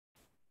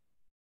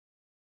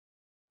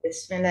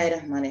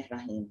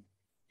Bismillahirrahmanirrahim.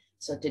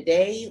 So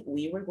today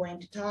we were going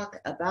to talk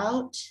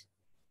about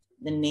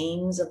the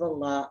names of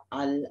Allah,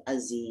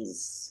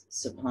 Al-Aziz,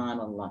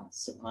 subhanallah,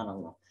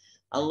 subhanallah.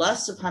 Allah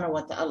subhanahu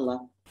wa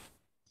ta'ala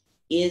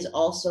is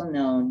also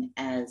known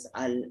as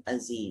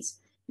Al-Aziz.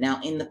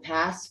 Now, in the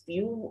past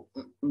few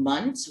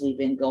months, we've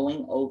been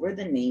going over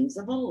the names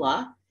of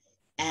Allah,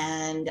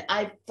 and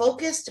I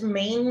focused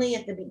mainly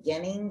at the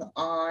beginning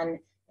on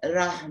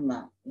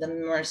Rahma, the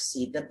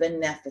mercy, the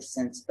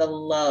beneficence, the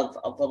love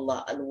of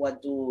Allah,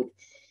 Al-Wadud,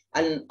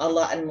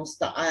 Allah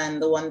Al-Musta'an,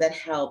 the one that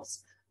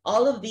helps.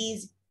 All of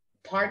these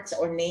parts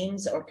or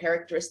names or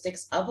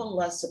characteristics of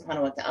Allah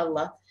subhanahu wa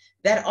ta'ala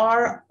that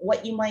are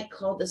what you might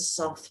call the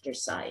softer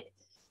side.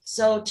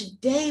 So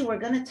today we're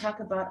going to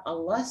talk about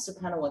Allah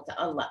subhanahu wa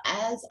ta'ala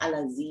as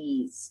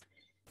Al-Aziz.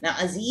 Now,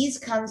 Aziz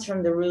comes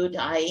from the root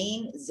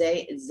Ayn,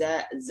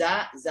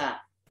 za,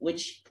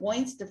 which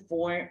points to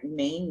four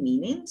main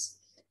meanings.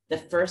 The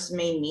first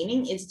main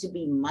meaning is to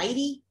be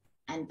mighty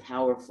and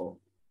powerful.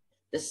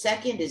 The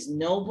second is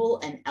noble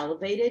and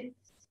elevated.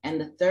 And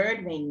the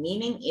third main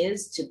meaning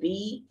is to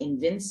be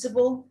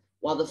invincible,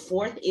 while the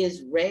fourth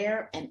is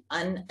rare and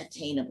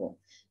unattainable.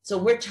 So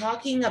we're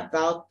talking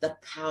about the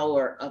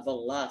power of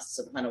Allah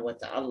subhanahu wa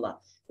ta'ala.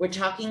 We're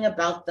talking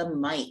about the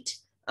might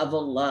of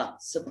Allah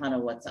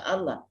subhanahu wa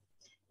ta'ala.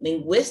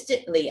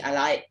 Linguistically,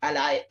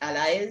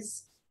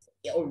 Al-Aziz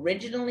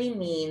originally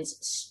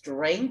means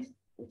strength,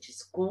 which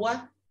is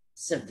quwwah,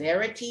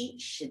 severity,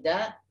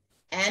 shidda,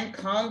 and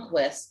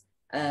conquest,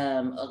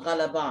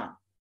 ghalaban.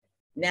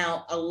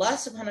 Now, Allah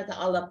subhanahu wa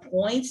ta'ala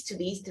points to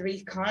these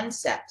three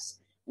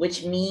concepts,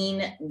 which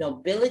mean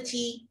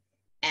nobility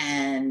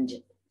and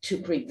to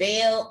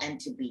prevail and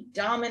to be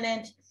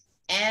dominant,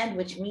 and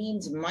which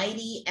means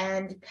mighty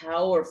and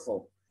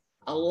powerful.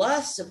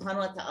 Allah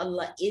subhanahu wa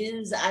ta'ala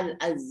is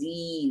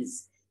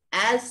Al-Aziz.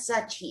 As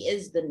such, he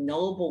is the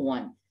noble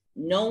one.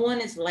 No one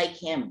is like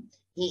him.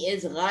 He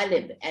is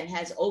Ghalib and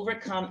has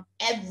overcome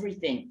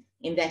everything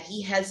in that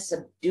he has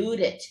subdued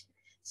it.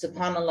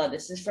 SubhanAllah,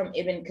 this is from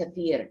Ibn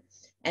Kathir.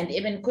 And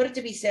Ibn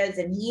Qurtubi says,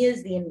 and he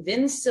is the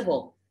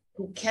invincible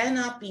who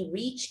cannot be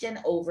reached and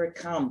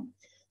overcome.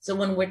 So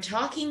when we're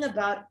talking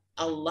about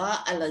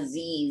Allah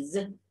Al-Aziz,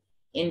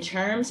 in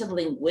terms of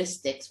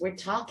linguistics, we're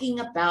talking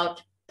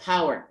about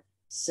power,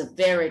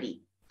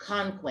 severity,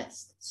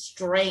 conquest,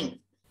 strength,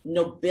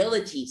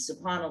 nobility,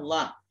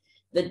 subhanallah,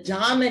 the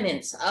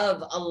dominance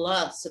of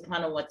Allah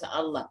subhanahu wa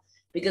ta'ala.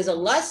 Because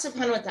Allah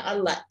subhanahu wa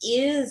ta'ala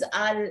is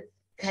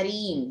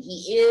Al-Kareem,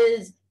 he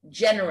is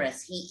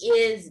generous, he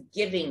is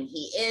giving,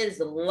 he is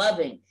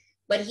loving,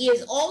 but he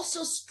is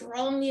also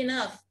strong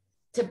enough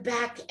to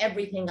back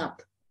everything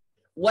up.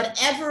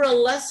 Whatever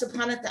Allah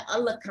subhanahu wa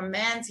ta'ala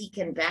commands, he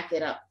can back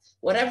it up.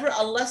 Whatever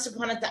Allah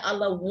subhanahu wa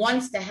ta'ala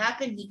wants to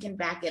happen, he can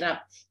back it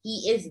up.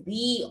 He is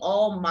the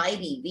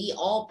Almighty, the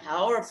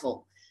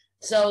All-Powerful.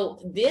 So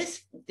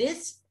this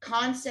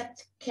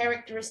concept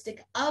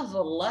characteristic of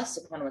Allah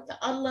subhanahu wa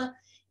ta'ala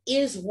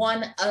is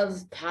one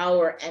of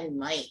power and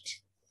might.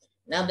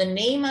 Now, the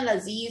name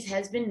Al-Aziz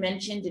has been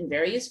mentioned in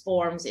various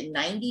forms in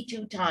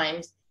 92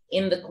 times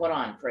in the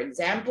Quran. For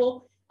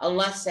example,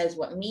 Allah says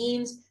what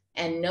means,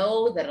 and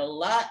know that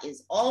Allah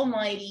is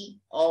Almighty,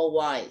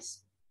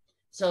 All-Wise.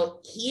 So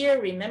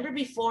here, remember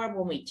before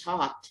when we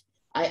talked,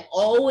 I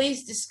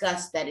always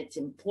discussed that it's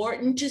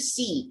important to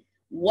see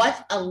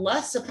what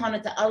Allah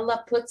subhanahu wa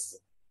ta'ala puts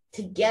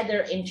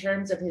together in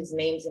terms of his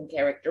names and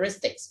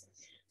characteristics.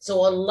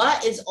 So Allah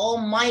is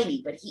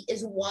Almighty, but he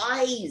is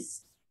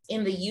wise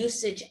in the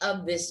usage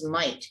of this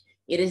might.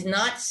 It is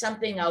not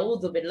something,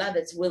 a'udhu billah,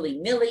 that's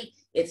willy-nilly.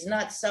 It's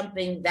not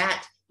something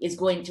that is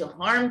going to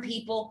harm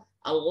people.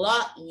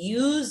 Allah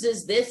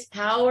uses this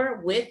power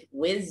with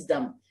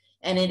wisdom.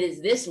 And it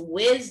is this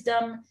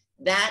wisdom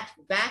that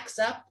backs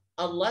up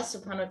Allah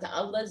subhanahu wa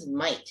ta'ala's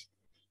might.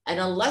 And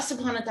Allah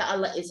subhanahu wa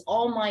ta'ala is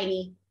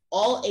Almighty,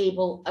 all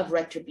able of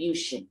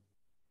retribution.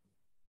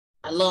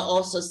 Allah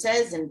also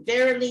says, and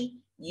verily,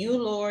 you,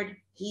 Lord,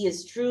 he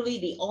is truly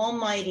the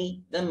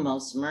Almighty, the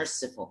most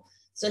merciful.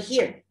 So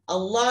here,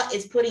 Allah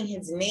is putting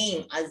his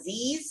name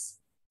Aziz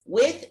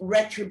with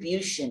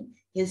retribution.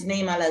 His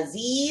name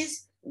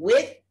Al-Aziz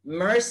with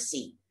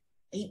mercy.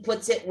 He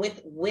puts it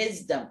with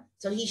wisdom.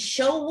 So he's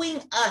showing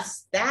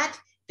us that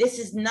this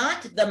is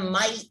not the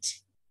might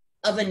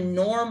of a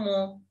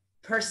normal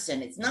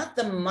person. It's not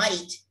the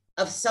might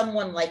of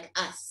someone like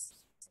us.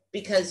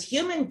 Because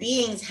human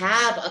beings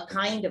have a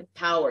kind of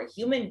power.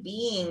 Human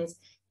beings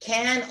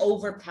can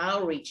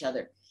overpower each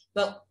other.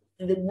 But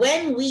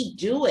when we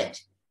do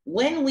it,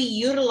 when we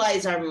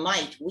utilize our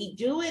might, we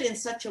do it in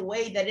such a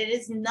way that it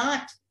is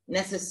not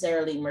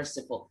necessarily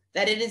merciful,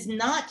 that it is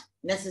not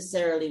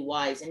necessarily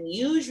wise. And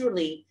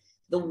usually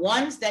the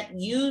ones that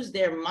use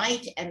their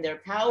might and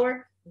their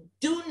power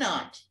do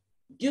not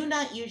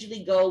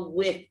usually go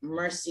with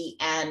mercy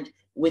and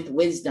with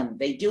wisdom.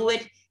 They do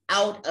it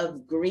out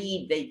of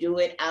greed. They do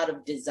it out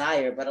of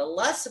desire. But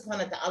Allah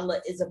subhanahu wa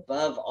ta'ala is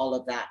above all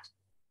of that.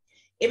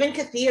 Ibn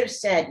Kathir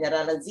said that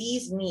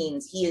Al-Aziz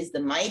means he is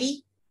the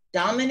mighty,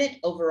 dominant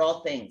over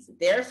all things.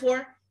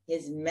 Therefore,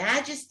 His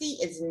majesty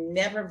is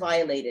never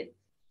violated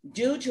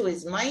due to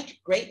his might,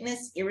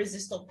 greatness,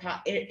 irresistible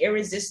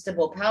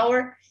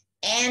power,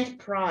 and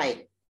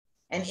pride.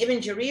 And Ibn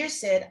Jarir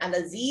said,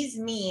 Al-Aziz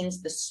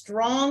means the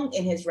strong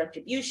in his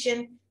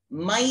retribution,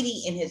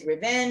 mighty in his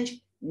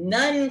revenge.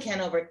 None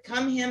can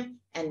overcome him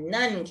and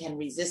none can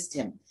resist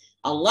him.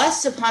 Allah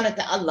subhanahu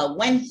wa ta'ala,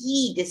 when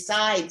he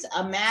decides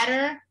a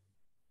matter,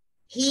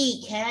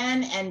 he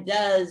can and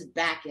does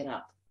back it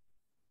up.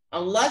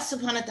 Allah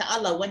subhanahu wa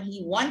ta'ala, when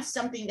he wants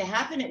something to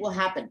happen, it will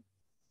happen.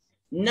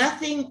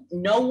 Nothing,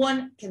 no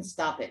one can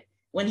stop it.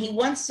 When he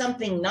wants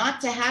something not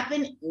to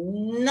happen,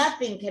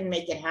 nothing can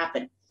make it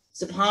happen.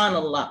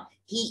 Subhanallah.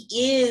 He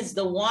is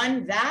the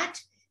one that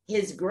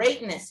his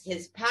greatness,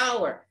 his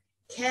power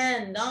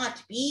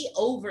cannot be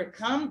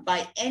overcome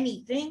by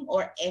anything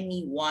or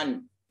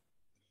anyone.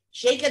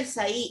 Sheikh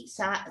al-Sadi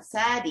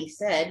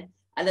said,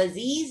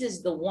 Al-Aziz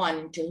is the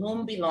one to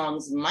whom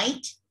belongs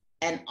might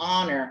and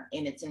honor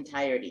in its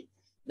entirety.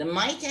 The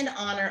might and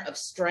honor of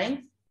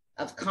strength,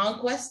 of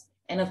conquest,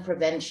 and of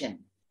prevention.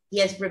 He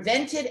has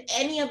prevented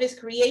any of his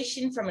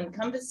creation from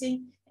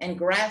encompassing and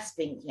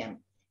grasping him.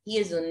 He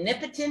is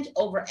omnipotent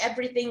over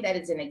everything that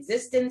is in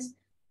existence.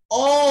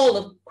 All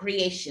of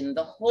creation,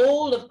 the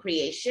whole of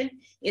creation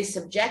is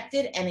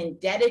subjected and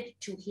indebted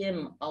to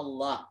him,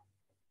 Allah,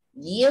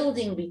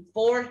 yielding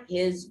before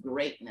his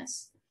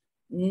greatness.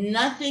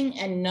 Nothing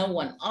and no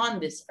one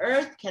on this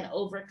earth can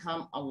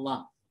overcome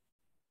Allah.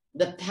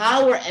 The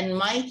power and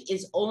might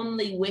is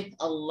only with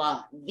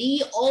Allah,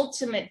 the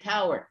ultimate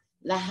power.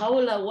 La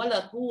hawla wa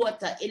la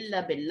quwwata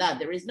illa billah.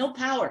 There is no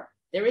power,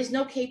 there is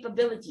no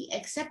capability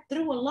except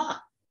through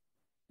Allah.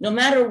 No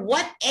matter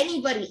what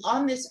anybody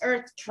on this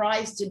earth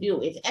tries to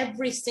do, if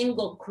every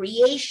single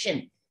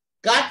creation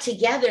got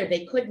together,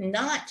 they could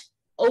not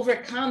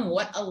overcome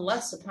what Allah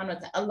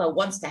subhanahu wa ta'ala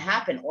wants to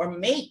happen, or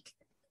make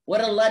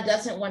what Allah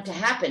doesn't want to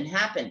happen,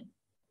 happen.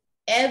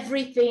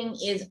 Everything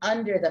is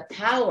under the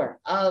power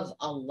of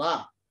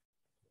Allah.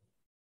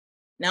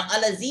 Now,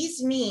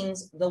 Al-Aziz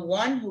means the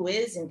one who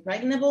is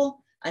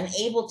impregnable,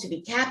 unable to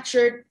be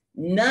captured.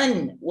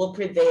 None will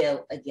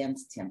prevail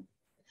against him.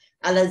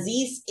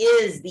 Al-Aziz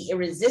is the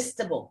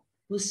irresistible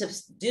who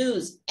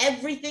subdues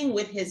everything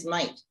with his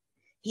might.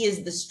 He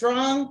is the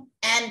strong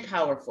and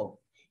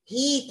powerful.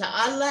 He,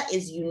 Ta'ala,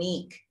 is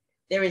unique.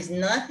 There is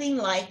nothing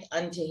like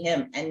unto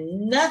him,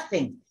 and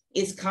nothing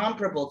is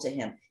comparable to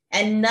him,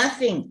 and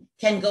nothing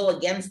can go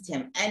against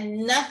him, and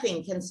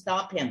nothing can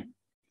stop him.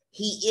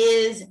 He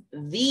is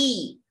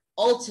the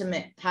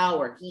ultimate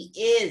power. He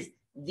is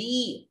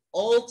the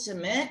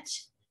ultimate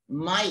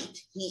might.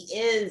 He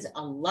is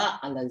Allah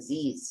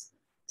Al-Aziz.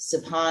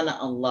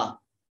 Subhanallah.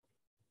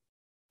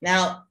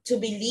 Now, to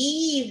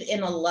believe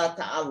in Allah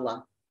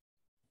Ta'ala,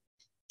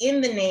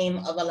 in the name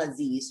of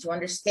Al-Aziz, to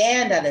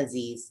understand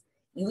Al-Aziz,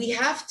 we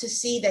have to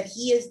see that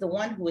he is the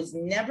one who is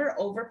never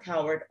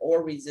overpowered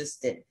or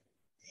resisted.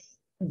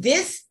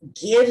 This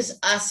gives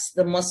us,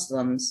 the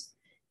Muslims,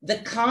 the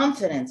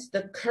confidence,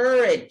 the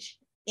courage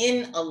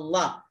in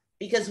Allah,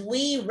 because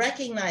we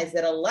recognize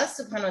that Allah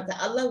subhanahu wa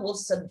ta'ala will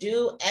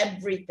subdue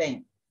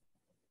everything.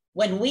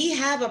 When we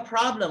have a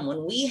problem,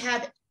 when we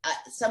have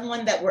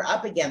someone that we're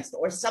up against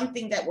or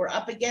something that we're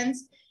up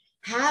against,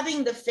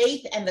 having the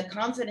faith and the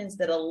confidence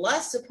that Allah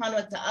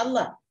subhanahu wa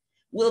ta'ala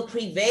will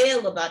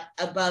prevail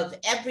above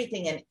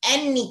everything and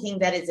anything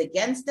that is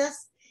against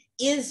us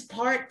is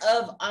part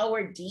of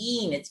our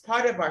deen. It's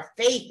part of our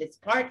faith. It's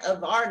part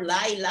of our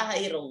la ilaha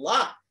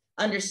illallah,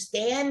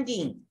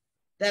 understanding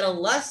that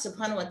Allah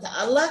subhanahu wa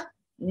ta'ala,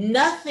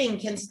 nothing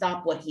can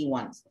stop what he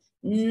wants.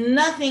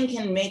 Nothing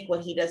can make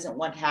what he doesn't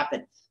want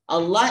happen.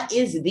 Allah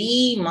is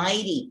the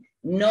mighty.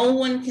 No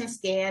one can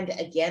stand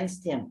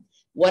against him.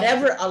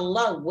 Whatever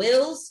Allah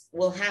wills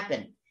will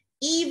happen,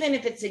 even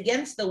if it's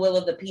against the will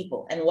of the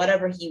people. And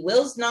whatever he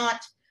wills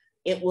not,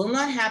 it will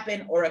not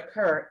happen or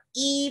occur,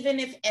 even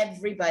if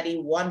everybody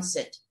wants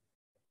it.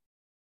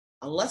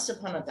 Allah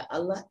subhanahu wa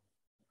ta'ala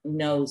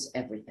knows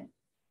everything.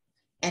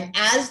 And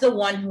as the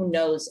one who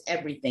knows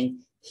everything,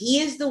 he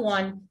is the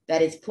one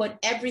that has put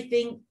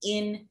everything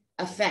in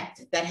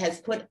effect, that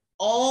has put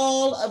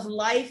all of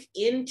life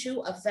into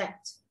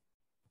effect.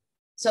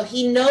 So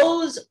he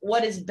knows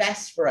what is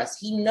best for us.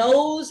 He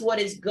knows what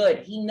is good.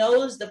 He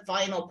knows the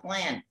final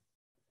plan.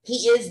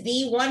 He is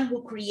the one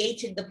who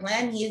created the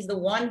plan. He is the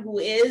one who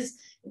is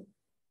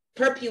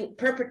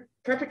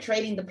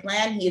perpetrating the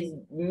plan. He is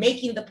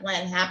making the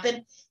plan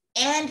happen.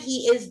 And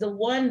he is the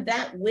one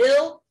that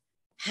will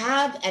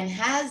have and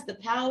has the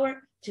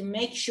power to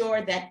make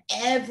sure that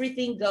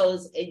everything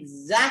goes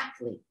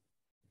exactly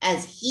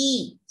as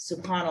he,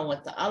 subhanahu wa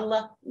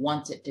ta'ala,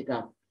 wants it to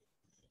go.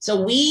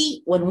 So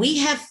when we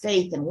have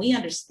faith and we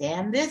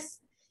understand this,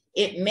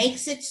 it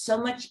makes it so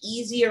much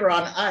easier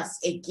on us.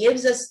 It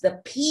gives us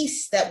the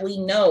peace that we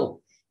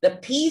know, the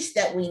peace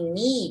that we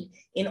need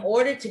in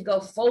order to go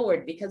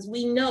forward, because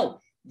we know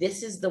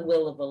this is the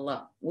will of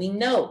Allah. We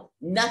know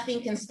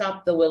nothing can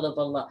stop the will of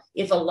Allah.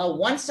 If Allah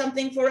wants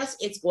something for us,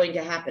 it's going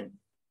to happen.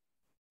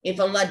 If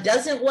Allah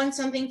doesn't want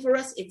something for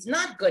us, it's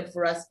not good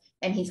for us,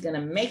 and he's going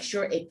to make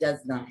sure it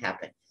does not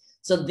happen.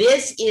 So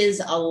this is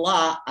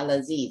Allah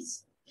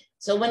Al-Aziz.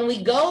 So when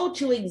we go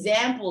to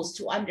examples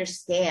to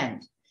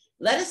understand,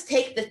 let us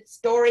take the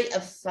story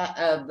of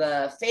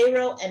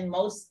Pharaoh and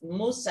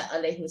Musa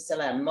alayhi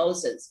salam,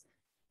 Moses.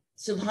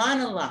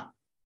 Subhanallah,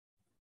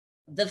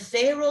 the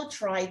Pharaoh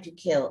tried to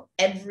kill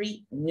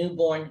every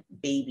newborn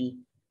baby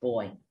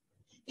boy.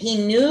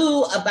 He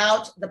knew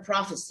about the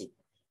prophecy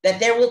that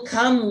there will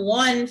come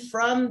one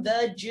from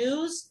the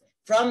Jews,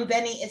 from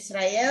Beni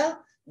Israel,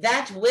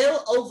 that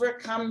will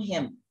overcome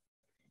him.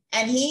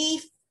 And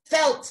he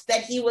felt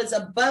that he was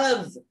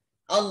above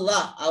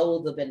Allah,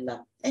 a'udhu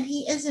billah, and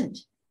he isn't.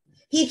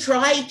 He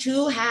tried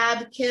to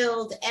have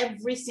killed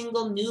every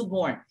single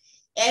newborn,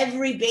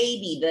 every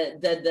baby.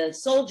 The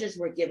soldiers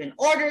were given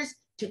orders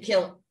to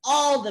kill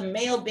all the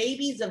male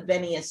babies of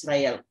Beni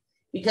Israel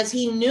because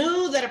he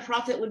knew that a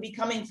prophet would be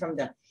coming from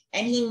them.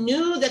 And he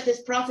knew that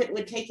this prophet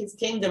would take his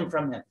kingdom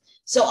from him.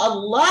 So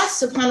Allah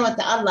subhanahu wa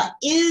ta'ala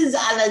is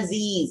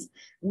Al-Aziz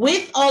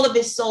with all of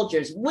his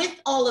soldiers, with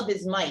all of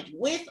his might,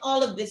 with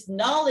all of this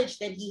knowledge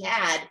that he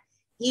had.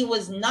 He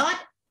was not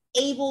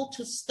able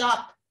to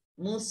stop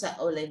Musa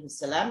alayhi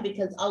salam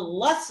because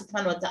Allah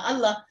subhanahu wa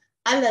ta'ala,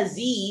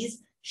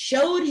 Al-Aziz,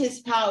 showed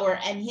his power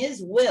and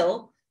his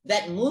will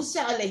that Musa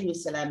alayhi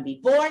salam be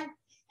born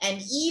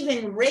and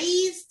even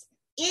raised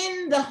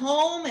in the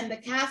home and the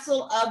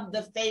castle of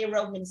the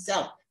Pharaoh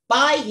himself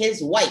by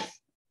his wife.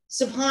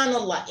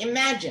 Subhanallah,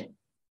 imagine.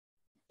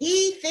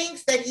 He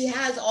thinks that he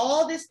has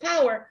all this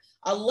power.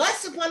 Allah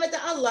subhanahu wa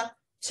ta'ala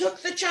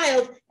took the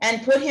child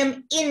and put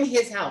him in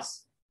his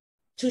house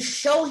to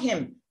show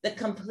him the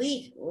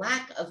complete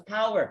lack of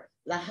power.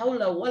 La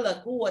hawla wa la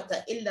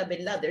quwwata illa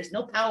billah. There's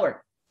no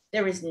power.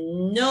 There is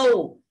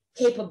no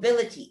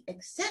capability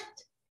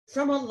except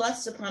from Allah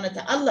subhanahu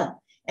wa ta'ala.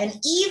 And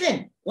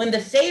even when the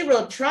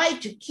Pharaoh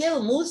tried to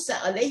kill Musa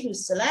alayhi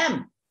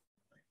salam,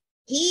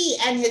 he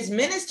and his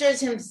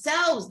ministers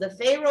themselves, the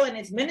Pharaoh and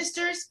his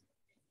ministers,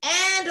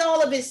 and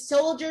all of his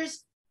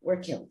soldiers were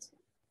killed.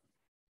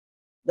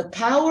 The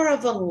power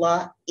of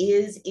Allah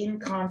is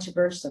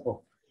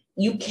incontrovertible.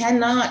 You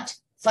cannot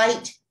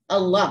fight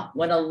Allah.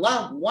 When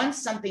Allah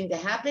wants something to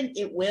happen,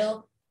 it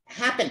will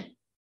happen.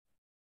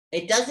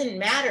 It doesn't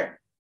matter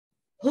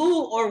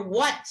who or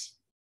what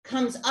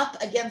comes up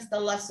against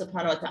Allah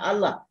subhanahu wa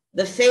ta'ala.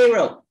 The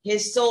Pharaoh,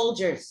 his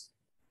soldiers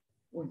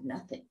were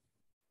nothing.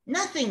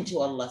 Nothing to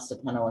Allah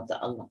subhanahu wa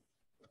ta'ala.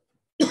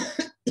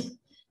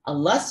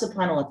 Allah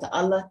subhanahu wa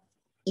ta'ala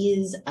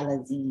is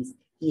Al-Aziz.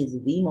 He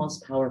is the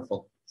most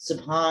powerful.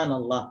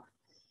 Subhanallah.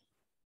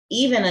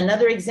 Even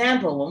another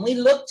example, when we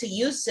look to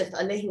Yusuf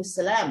alayhi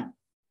salam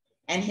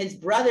and his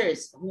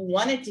brothers who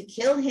wanted to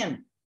kill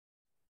him,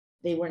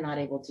 they were not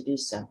able to do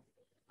so.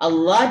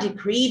 Allah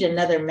decreed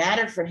another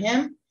matter for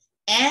him,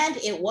 and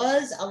it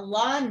was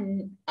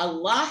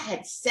Allah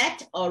had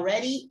set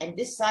already and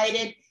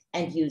decided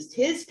and used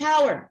his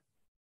power.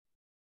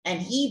 And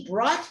he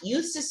brought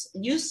Yusuf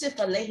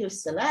alayhi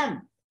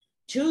salam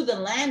to the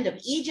land of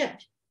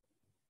Egypt.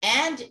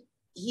 And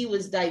he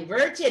was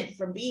diverted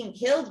from being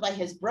killed by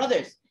his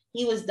brothers.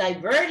 He was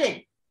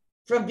diverted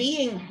from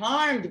being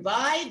harmed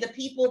by the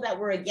people that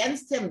were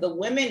against him, the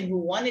women who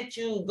wanted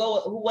to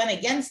go, who went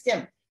against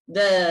him,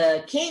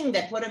 the king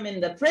that put him in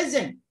the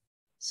prison.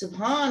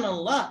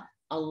 Subhanallah.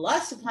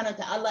 Allah subhanahu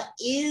wa ta'ala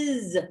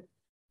is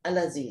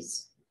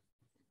Al-Aziz.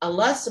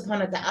 Allah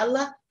subhanahu wa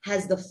ta'ala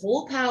has the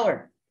full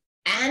power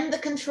and the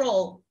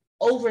control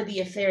over the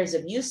affairs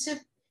of Yusuf.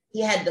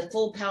 He had the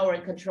full power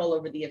and control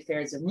over the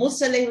affairs of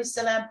Musa alayhi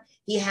salam.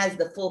 He has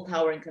the full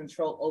power and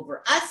control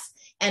over us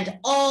and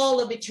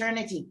all of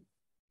eternity.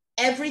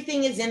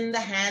 Everything is in the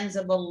hands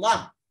of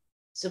Allah.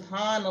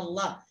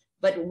 Subhanallah.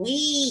 But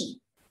we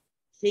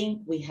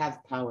think we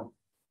have power.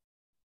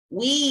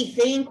 We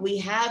think we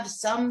have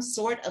some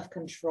sort of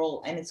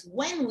control. And it's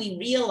when we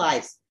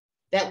realize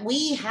that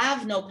we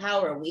have no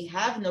power, we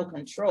have no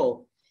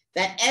control,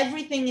 that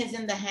everything is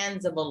in the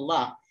hands of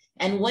Allah.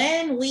 And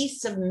when we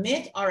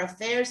submit our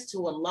affairs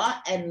to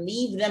Allah and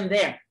leave them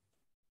there,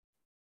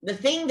 the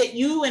thing that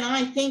you and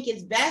I think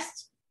is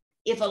best,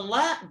 if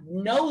Allah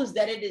knows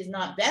that it is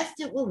not best,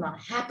 it will not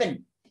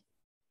happen.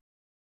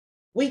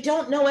 We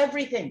don't know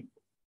everything.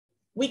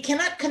 We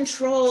cannot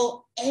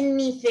control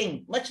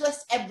anything, much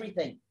less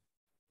everything.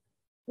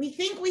 We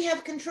think we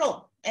have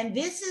control. And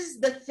this is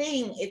the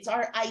thing. It's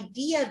our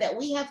idea that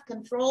we have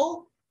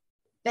control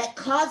that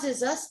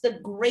causes us the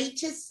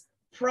greatest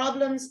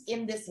problems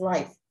in this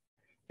life.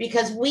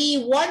 Because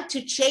we want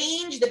to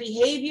change the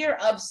behavior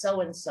of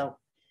so-and-so.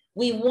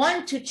 We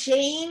want to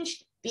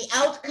change the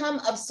outcome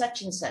of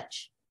such and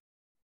such.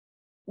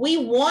 We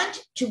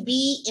want to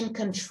be in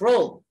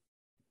control,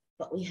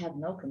 but we have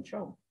no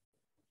control.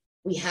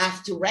 We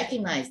have to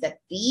recognize that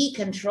the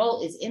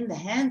control is in the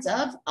hands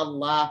of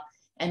Allah.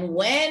 And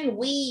when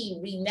we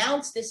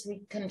renounce this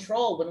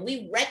control, when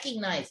we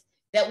recognize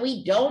that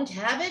we don't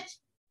have it,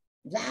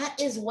 that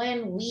is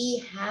when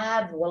we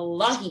have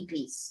wallahi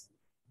peace.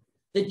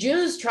 The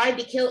Jews tried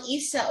to kill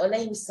Isa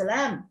alayhi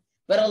salam,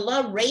 but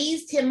Allah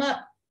raised him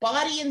up,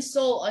 body and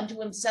soul,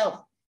 unto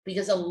himself,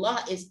 because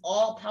Allah is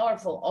all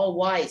powerful, all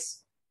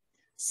wise.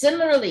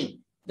 Similarly,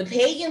 the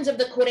pagans of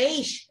the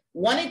Quraysh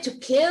wanted to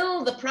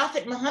kill the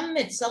Prophet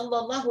Muhammad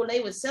sallallahu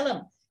alaihi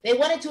wasallam. They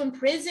wanted to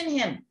imprison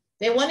him.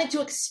 They wanted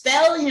to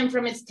expel him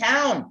from his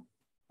town.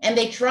 And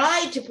they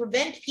tried to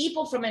prevent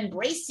people from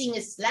embracing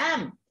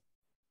Islam.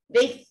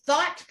 They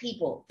fought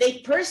people. They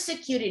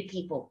persecuted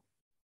people.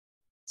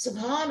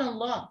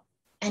 Subhanallah.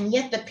 And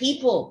yet the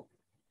people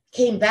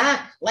came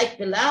back like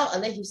Bilal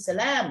alayhi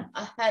salam.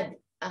 Ahad,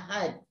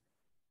 ahad.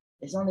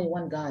 There's only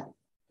one God.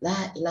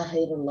 La ilaha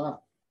illallah.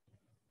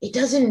 It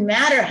doesn't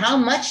matter how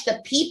much the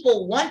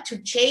people want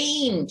to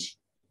change.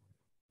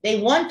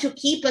 They want to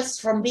keep us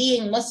from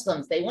being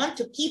Muslims. They want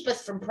to keep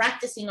us from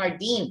practicing our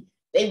deen.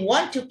 They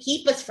want to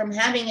keep us from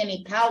having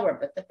any power,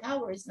 but the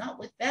power is not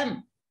with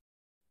them.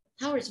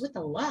 Power is with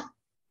Allah.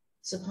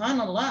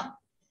 Subhanallah.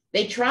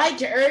 They tried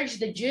to urge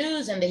the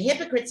Jews and the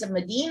hypocrites of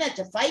Medina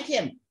to fight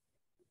him,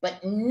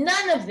 but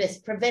none of this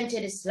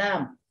prevented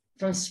Islam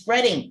from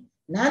spreading,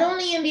 not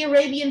only in the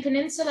Arabian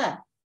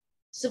Peninsula.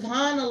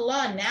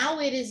 Subhanallah, now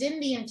it is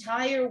in the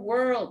entire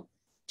world,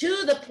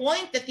 to the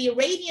point that the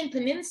Arabian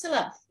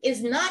Peninsula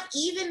is not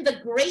even the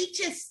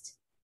greatest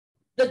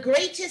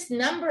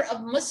number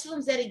of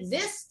Muslims that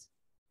exist.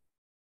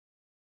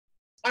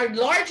 Our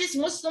largest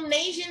Muslim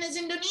nation is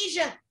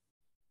Indonesia,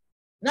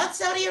 not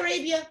Saudi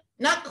Arabia,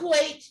 not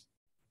Kuwait.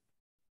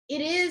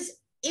 It is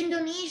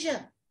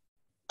Indonesia.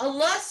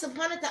 Allah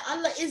subhanahu wa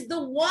ta'ala is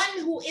the one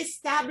who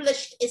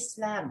established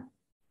Islam.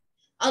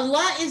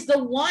 Allah is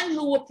the one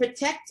who will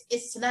protect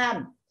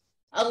Islam.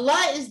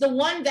 Allah is the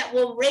one that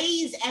will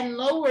raise and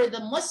lower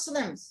the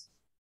Muslims.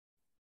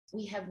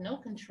 We have no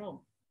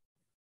control.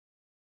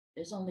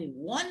 There's only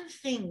one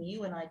thing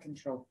you and I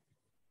control,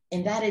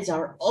 and that is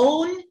our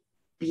own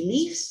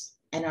beliefs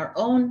and our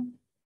own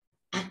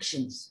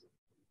actions.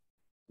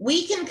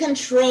 We can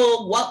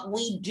control what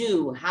we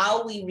do,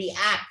 how we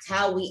react,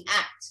 how we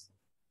act.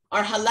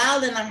 Our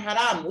halal and our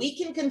haram, we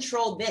can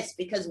control this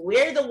because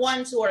we're the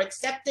ones who are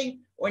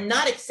accepting or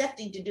not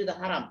accepting to do the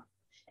haram,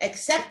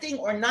 accepting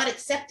or not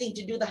accepting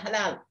to do the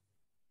halal.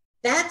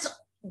 That's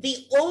the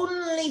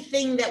only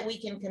thing that we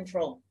can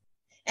control.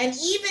 And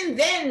even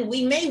then,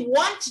 we may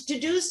want to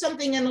do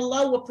something and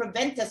Allah will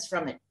prevent us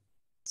from it.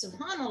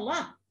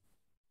 Subhanallah.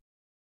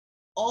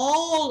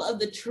 All of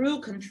the true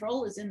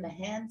control is in the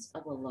hands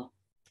of Allah.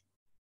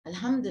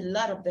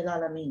 Alhamdulillah Rabbil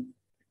Alameen.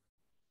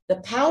 The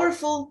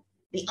powerful,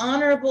 the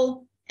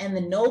honorable, and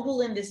the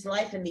noble in this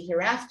life and the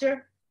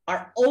hereafter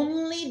are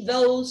only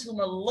those whom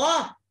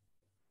Allah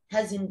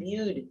has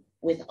imbued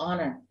with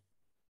honor.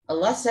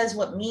 Allah says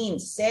what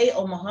means. Say,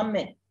 O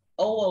Muhammad,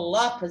 O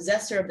Allah,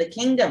 possessor of the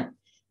kingdom,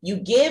 you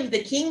give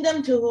the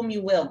kingdom to whom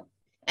you will,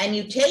 and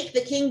you take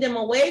the kingdom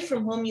away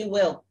from whom you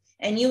will,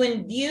 and you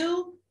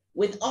imbue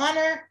with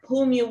honor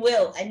whom you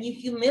will, and you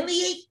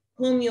humiliate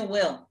whom you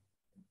will.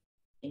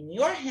 In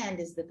your hand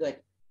is the good.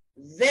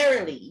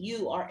 Verily,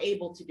 you are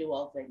able to do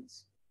all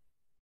things.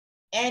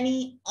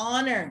 Any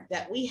honor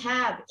that we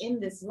have in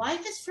this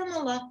life is from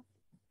Allah.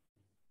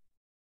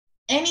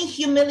 Any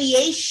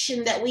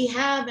humiliation that we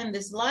have in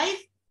this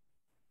life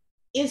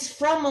is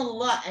from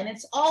Allah, and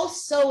it's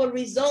also a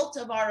result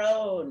of our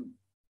own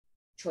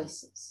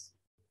choices.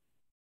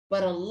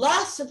 But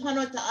Allah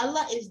subhanahu wa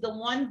ta'ala is the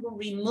one who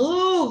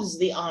removes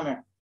the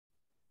honor.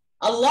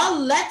 Allah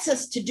lets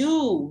us to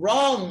do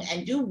wrong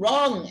and do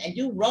wrong and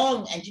do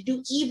wrong and to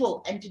do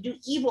evil and to do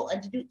evil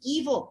and to do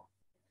evil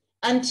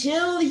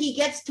until he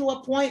gets to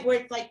a point where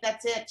it's like,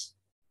 that's it.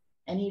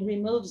 And he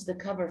removes the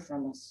cover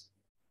from us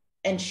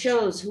and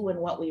shows who and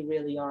what we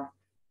really are.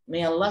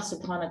 May Allah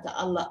subhanahu wa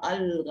ta'ala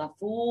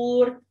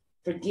al-Ghafoor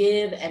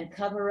forgive and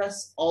cover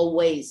us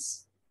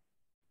always.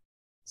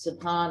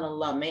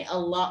 Subhanallah. May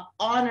Allah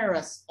honor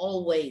us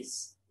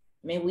always.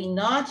 May we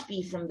not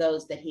be from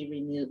those that he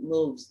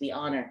removes the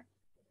honor.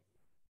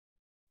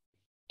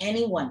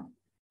 Anyone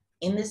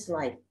in this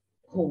life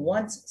who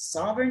wants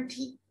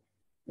sovereignty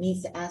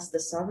needs to ask the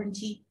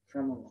sovereignty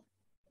from Allah,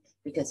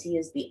 because he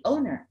is the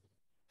owner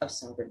of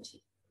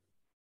sovereignty.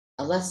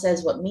 Allah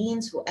says what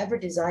means whoever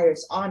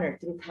desires honor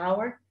through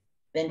power,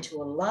 then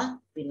to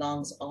Allah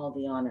belongs all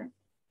the honor.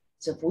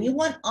 So if we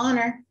want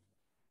honor,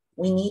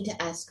 we need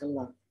to ask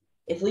Allah.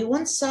 If we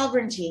want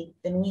sovereignty,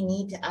 then we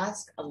need to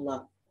ask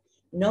Allah.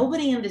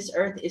 Nobody on this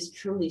earth is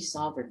truly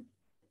sovereign.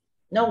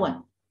 No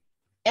one.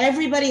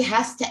 Everybody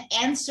has to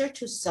answer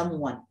to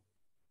someone,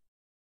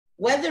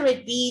 whether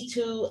it be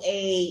to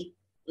a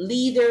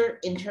leader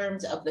in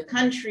terms of the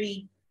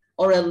country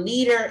or a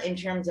leader in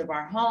terms of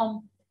our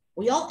home.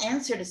 We all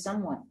answer to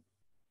someone.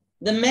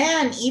 The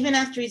man, even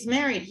after he's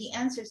married, he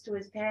answers to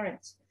his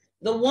parents.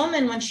 The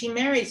woman, when she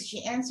marries,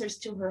 she answers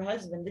to her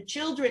husband. The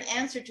children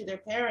answer to their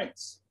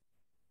parents.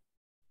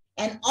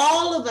 And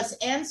all of us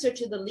answer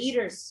to the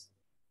leaders.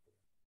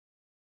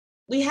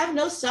 We have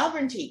no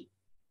sovereignty.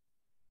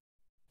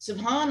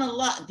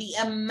 Subhanallah, the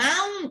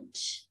amount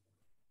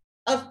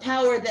of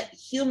power that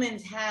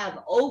humans have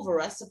over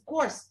us, of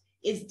course,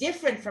 is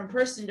different from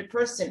person to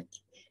person,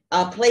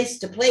 place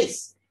to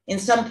place. In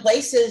some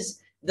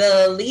places,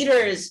 the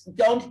leaders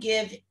don't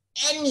give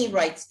any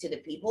rights to the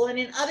people, and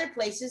in other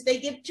places, they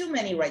give too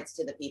many rights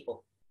to the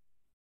people.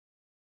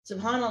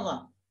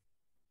 Subhanallah.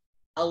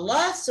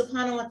 Allah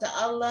subhanahu wa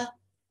ta'ala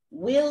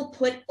will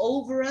put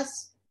over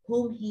us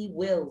whom he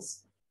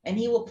wills. And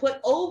he will put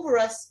over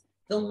us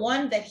the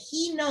one that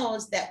he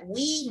knows that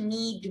we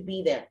need to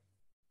be there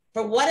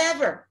for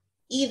whatever,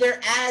 either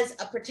as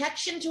a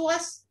protection to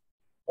us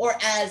or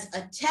as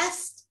a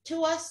test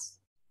to us.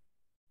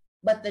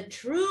 But the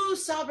true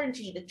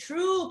sovereignty, the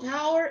true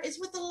power is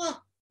with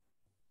Allah.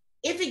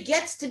 If it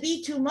gets to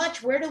be too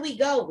much, where do we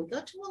go? We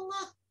go to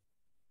Allah.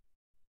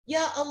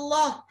 Ya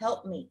Allah,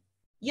 help me.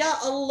 Ya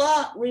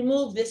Allah,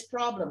 remove this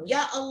problem.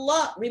 Ya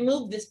Allah,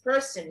 remove this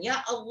person.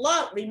 Ya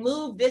Allah,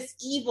 remove this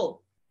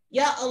evil.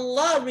 Ya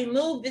Allah,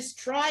 remove this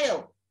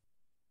trial.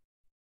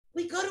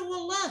 We go to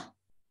Allah.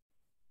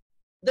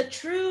 The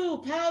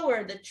true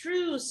power, the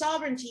true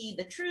sovereignty,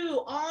 the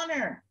true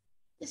honor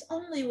is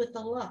only with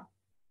Allah.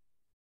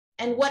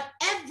 And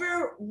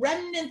whatever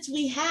remnants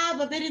we have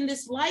of it in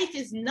this life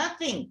is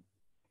nothing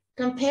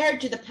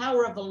compared to the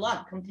power of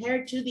Allah,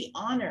 compared to the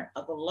honor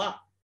of Allah,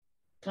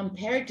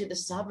 compared to the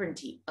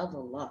sovereignty of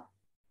Allah.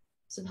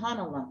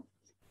 Subhanallah.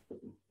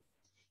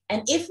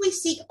 And if we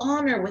seek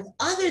honor with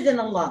other than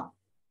Allah,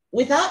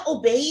 without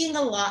obeying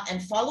Allah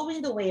and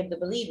following the way of the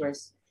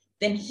believers,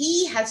 then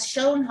he has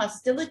shown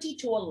hostility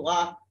to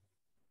Allah.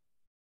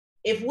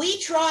 If we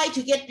try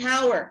to get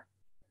power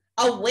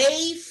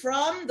away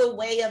from the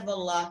way of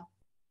Allah,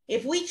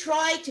 if we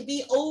try to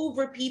be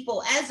over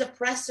people as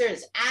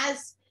oppressors,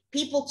 as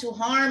people to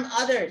harm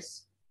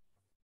others,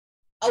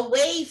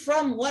 away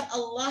from what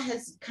Allah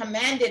has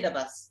commanded of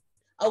us,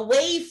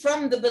 away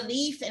from the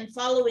belief and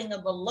following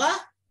of Allah,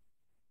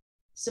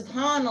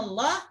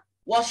 subhanallah,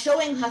 while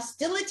showing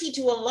hostility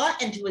to Allah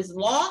and to his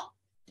law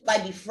by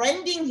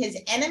befriending his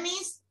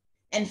enemies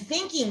and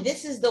thinking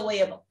this is the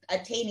way of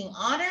attaining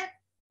honor,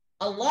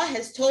 Allah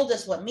has told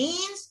us what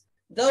means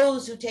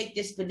those who take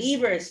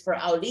disbelievers for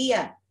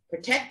awliya,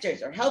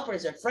 protectors or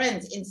helpers or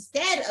friends,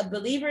 instead of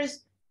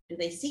believers, do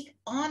they seek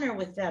honor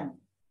with them?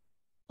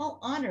 All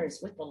honor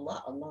is with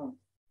Allah alone.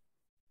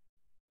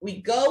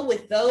 We go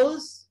with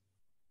those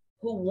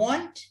who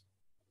want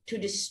to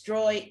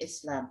destroy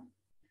Islam.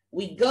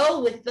 We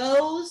go with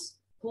those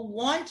who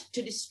want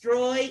to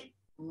destroy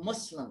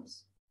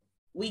Muslims.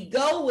 We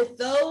go with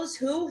those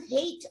who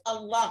hate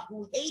Allah,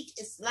 who hate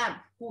Islam,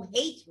 who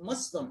hate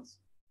Muslims.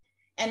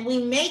 And we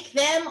make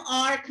them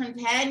our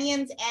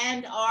companions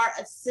and our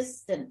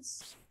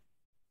assistants.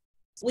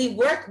 We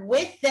work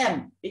with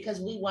them because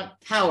we want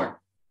power.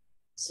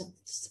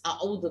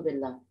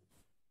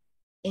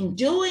 In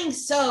doing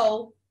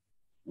so,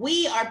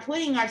 we are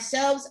putting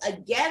ourselves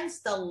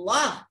against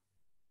Allah.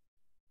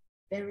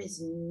 There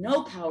is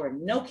no power,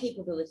 no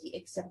capability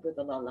except with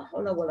Allah.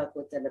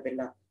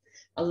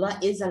 Allah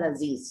is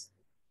Al-Aziz.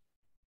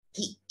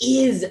 He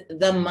is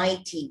the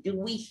mighty. Do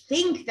we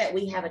think that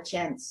we have a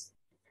chance?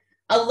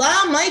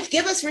 Allah might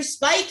give us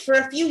respite for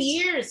a few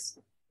years.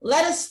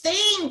 Let us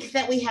think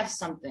that we have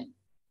something.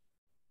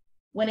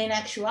 When in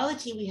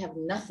actuality, we have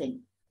nothing.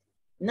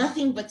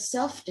 Nothing but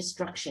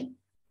self-destruction.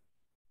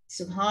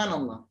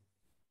 Subhanallah.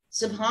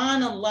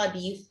 Subhanallah, do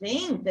you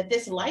think that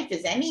this life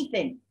is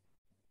anything?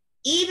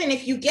 Even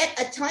if you get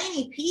a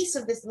tiny piece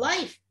of this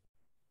life,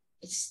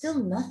 it's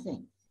still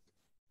nothing.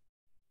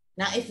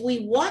 Now, if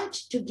we want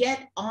to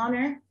get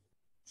honor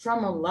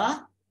from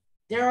Allah,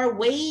 there are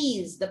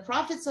ways. The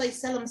Prophet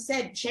ﷺ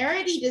said,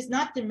 charity does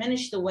not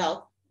diminish the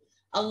wealth.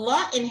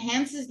 Allah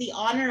enhances the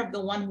honor of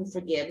the one who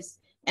forgives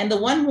and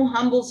the one who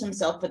humbles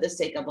himself for the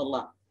sake of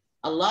Allah.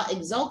 Allah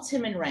exalts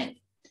him in rank.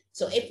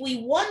 So if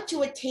we want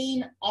to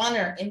attain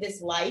honor in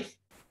this life,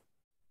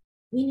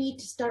 we need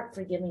to start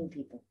forgiving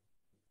people.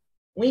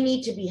 We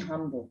need to be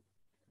humble.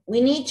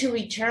 We need to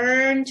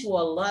return to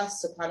Allah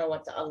subhanahu wa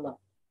ta'ala.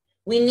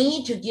 We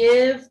need to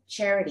give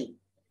charity.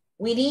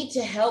 We need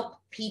to help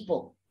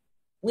people.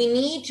 We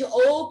need to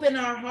open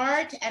our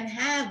heart and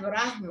have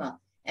rahmah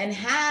and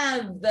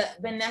have the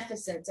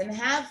beneficence and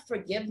have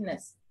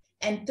forgiveness.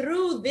 And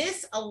through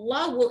this,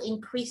 Allah will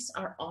increase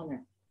our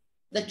honor,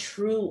 the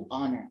true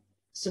honor.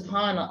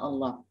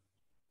 Subhanallah.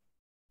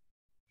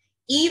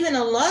 Even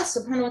Allah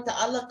subhanahu wa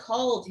ta'ala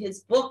called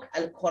his book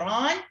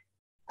Al-Quran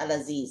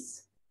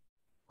Al-Aziz.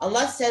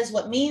 Allah says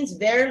what means,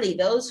 verily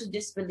those who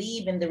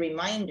disbelieve in the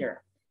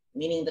reminder,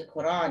 meaning the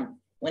Quran,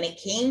 when it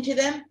came to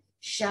them,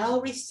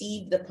 shall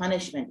receive the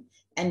punishment.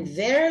 And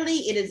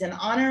verily it is an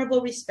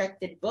honorable,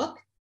 respected book.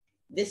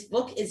 This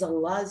book is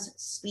Allah's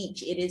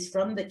speech. It is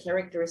from the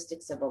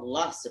characteristics of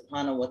Allah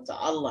subhanahu wa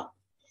ta'ala.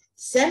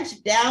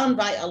 Sent down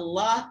by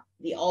Allah,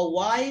 the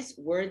all-wise,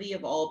 worthy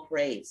of all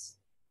praise.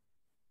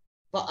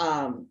 But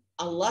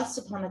Allah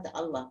subhanahu wa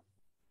ta'ala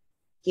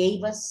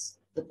gave us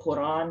the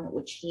Quran,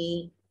 which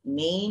he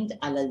named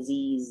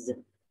Al-Aziz,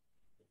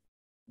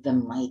 the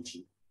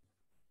mighty.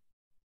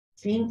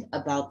 Think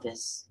about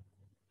this.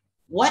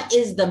 What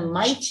is the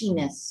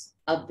mightiness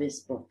of this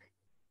book?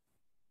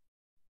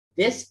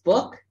 This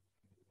book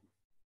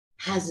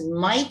has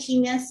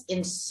mightiness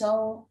in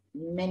so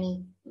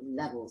many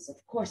levels. Of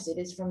course, it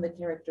is from the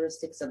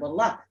characteristics of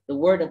Allah. The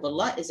word of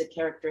Allah is a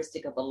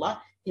characteristic of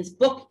Allah. His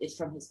book is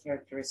from his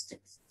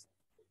characteristics.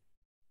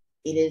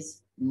 It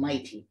is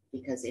mighty,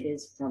 because it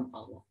is from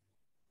Allah.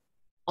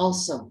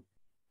 Also,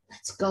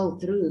 let's go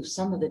through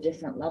some of the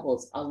different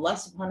levels. Allah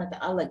subhanahu wa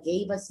ta'ala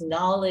gave us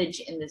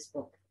knowledge in this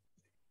book,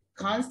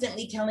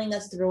 constantly telling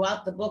us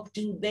throughout the book,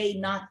 do they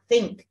not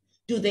think?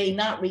 Do they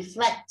not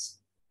reflect?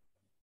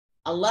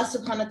 Allah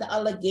subhanahu wa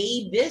ta'ala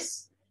gave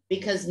this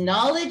because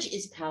knowledge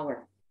is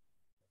power.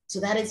 So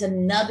that is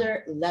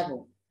another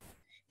level.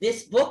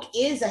 This book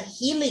is a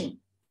healing.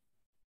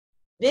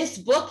 This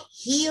book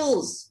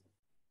heals.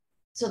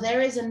 So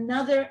there is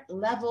another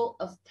level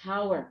of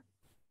power.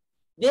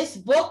 This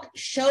book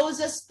shows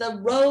us the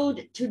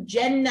road to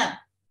Jannah.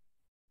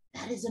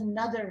 That is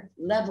another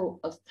level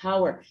of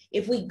power.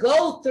 If we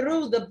go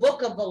through the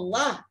book of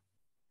Allah,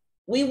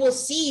 we will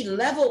see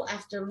level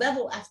after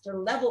level after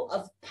level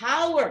of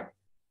power,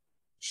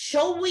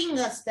 showing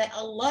us that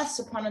Allah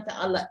subhanahu wa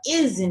ta'ala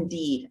is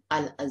indeed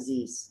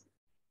Al-Aziz.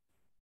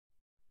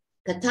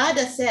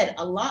 Qatada said,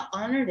 Allah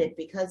honored it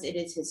because it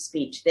is his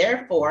speech.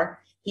 Therefore,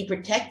 he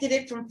protected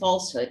it from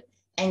falsehood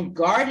and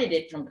guarded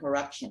it from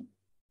corruption.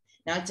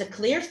 Now, it's a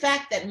clear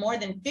fact that more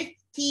than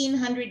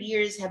 1,500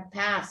 years have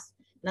passed.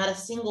 Not a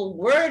single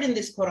word in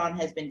this Quran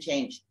has been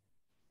changed.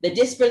 The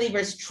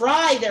disbelievers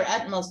try their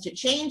utmost to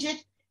change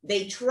it.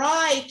 They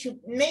try to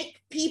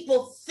make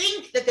people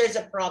think that there's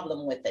a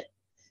problem with it.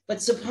 But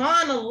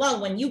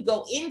subhanAllah, when you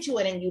go into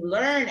it and you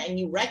learn and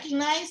you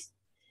recognize,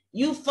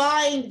 you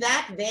find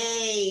that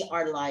they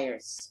are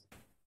liars.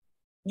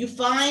 You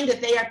find that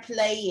they are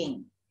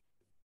playing,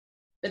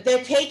 that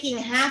they're taking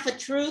half a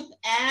truth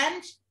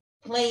and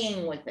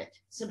playing with it,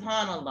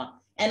 subhanAllah.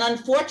 And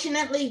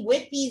unfortunately,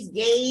 with these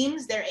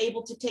games, they're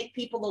able to take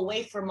people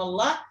away from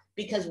Allah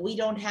because we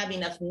don't have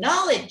enough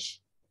knowledge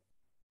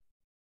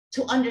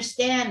to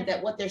understand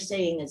that what they're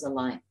saying is a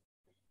lie.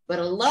 But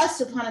Allah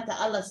subhanahu wa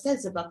ta'ala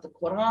says about the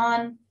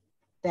Quran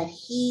that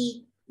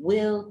he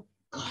will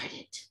guard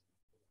it.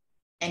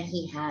 And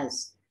he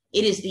has.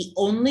 It is the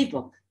only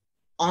book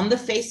on the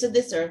face of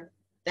this earth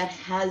that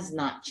has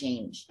not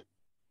changed.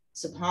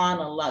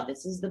 Subhanallah,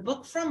 this is the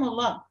book from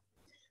Allah.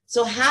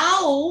 So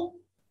how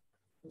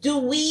do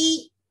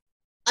we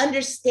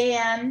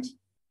understand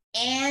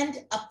and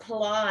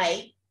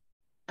apply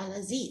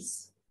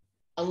Al-Aziz?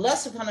 Allah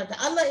subhanahu wa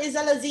ta'ala is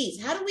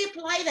Al-Aziz. How do we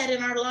apply that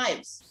in our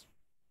lives?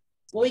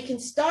 Well, we can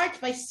start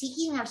by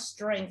seeking our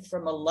strength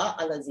from Allah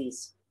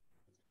Al-Aziz.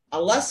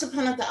 Allah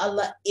subhanahu wa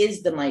ta'ala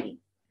is the mighty.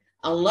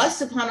 Allah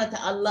subhanahu wa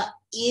ta'ala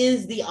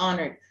is the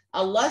honored.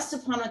 Allah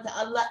subhanahu wa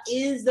ta'ala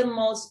is the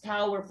most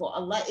powerful.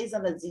 Allah is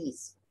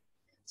Al-Aziz.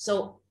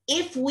 So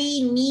if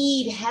we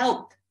need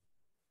help,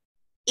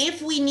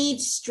 if we need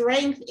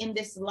strength in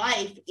this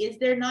life, is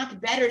there not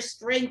better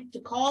strength to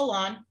call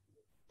on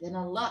than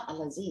Allah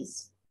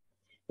Al-Aziz?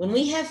 When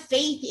we have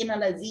faith in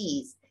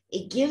Al-Aziz,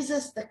 it gives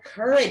us the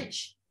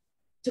courage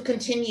to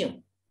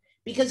continue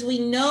because we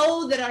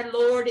know that our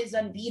Lord is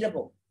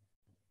unbeatable.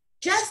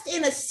 Just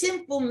in a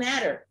simple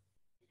matter,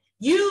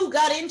 you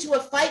got into a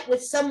fight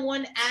with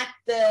someone at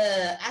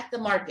the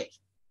market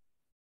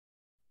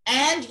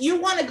and you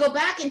want to go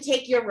back and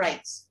take your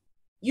rights.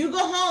 You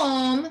go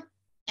home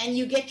and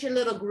you get your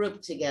little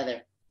group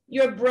together,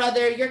 your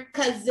brother, your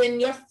cousin,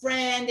 your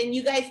friend, and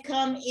you guys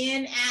come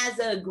in as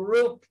a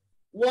group.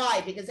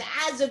 Why? Because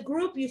as a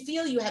group, you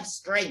feel you have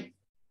strength.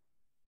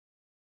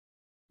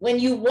 When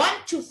you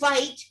want to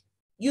fight,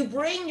 you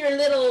bring your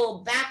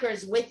little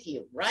backers with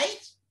you,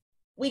 right?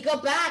 We go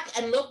back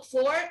and look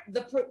for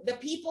the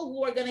people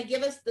who are going to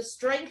give us the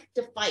strength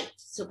to fight,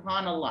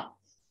 subhanAllah.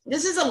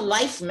 This is a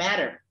life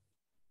matter.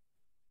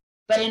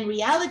 But in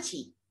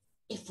reality,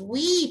 if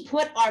we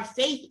put our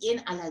faith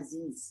in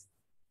Al-Aziz,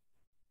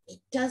 it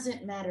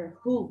doesn't matter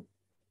who,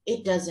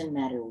 it doesn't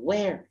matter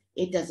where,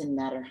 it doesn't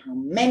matter how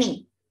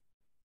many.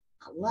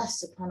 Allah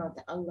subhanahu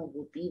wa ta'ala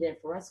will be there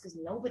for us because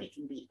nobody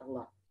can beat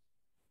Allah.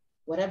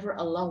 Whatever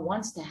Allah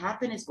wants to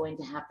happen is going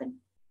to happen.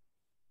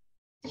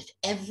 If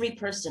every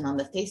person on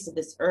the face of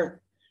this earth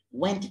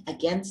went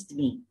against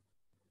me,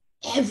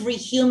 every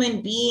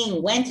human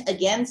being went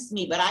against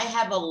me, but I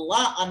have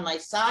Allah on my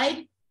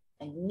side,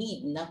 I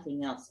need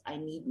nothing else. I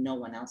need no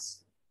one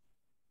else.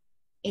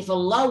 If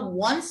Allah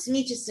wants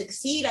me to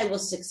succeed, I will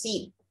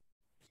succeed.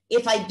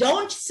 If I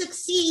don't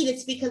succeed,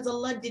 it's because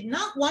Allah did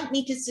not want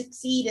me to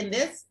succeed in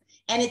this,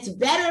 and it's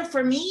better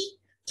for me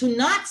to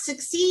not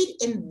succeed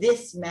in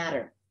this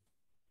matter.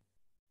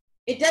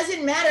 It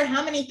doesn't matter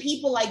how many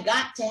people I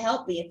got to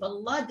help me. If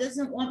Allah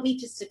doesn't want me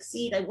to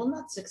succeed, I will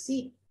not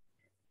succeed.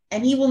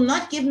 And he will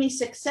not give me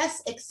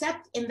success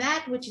except in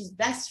that which is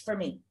best for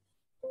me.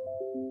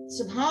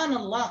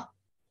 Subhanallah.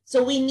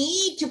 So we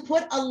need to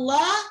put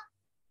Allah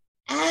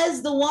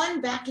as the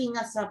one backing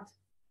us up.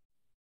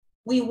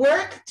 We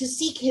work to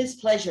seek his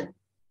pleasure.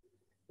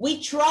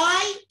 We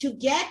try to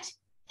get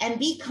and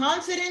be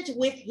confident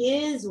with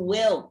his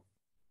will.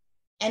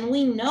 And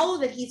we know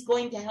that he's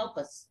going to help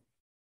us.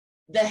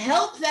 The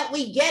help that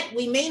we get,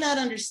 we may not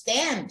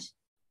understand,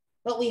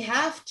 but we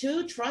have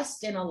to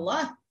trust in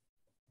Allah.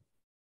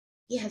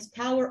 He has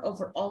power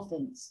over all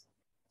things.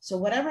 So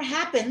whatever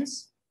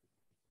happens,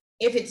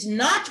 if it's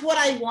not what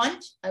I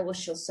want, I will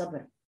show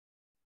sabr.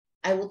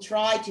 I will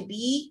try to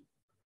be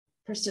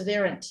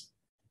perseverant.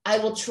 I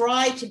will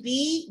try to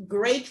be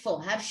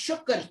grateful, have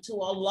shukr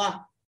to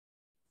Allah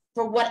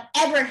for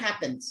whatever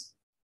happens.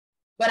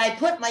 But I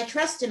put my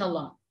trust in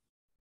Allah.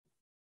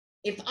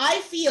 If I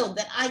feel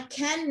that I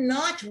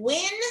cannot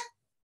win,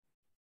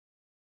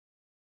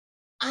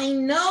 I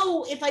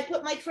know if I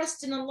put my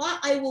trust in Allah,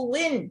 I will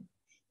win.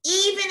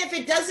 Even if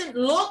it doesn't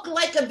look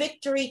like a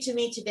victory to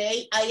me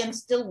today, I am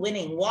still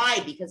winning.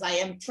 Why? Because I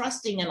am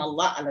trusting in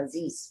Allah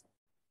Al-Aziz.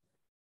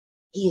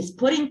 He is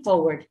putting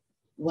forward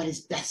what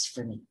is best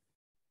for me.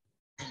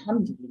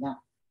 Alhamdulillah.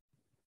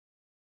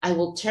 I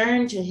will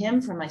turn to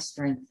Him for my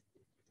strength.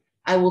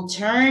 I will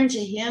turn to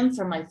Him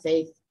for my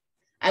faith.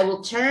 I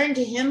will turn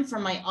to Him for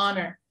my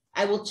honor.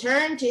 I will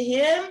turn to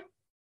Him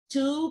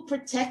to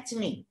protect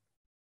me.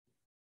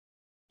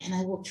 And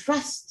I will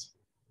trust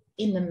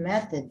in the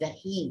method that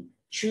He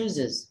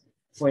chooses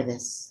for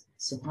this.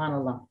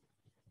 SubhanAllah.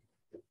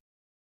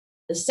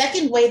 The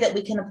second way that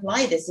we can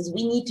apply this is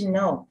we need to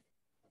know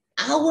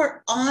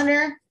our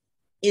honor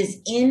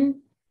is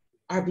in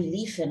our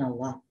belief in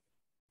Allah.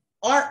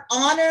 Our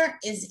honor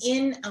is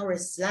in our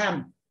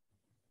Islam.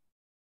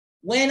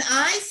 When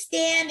I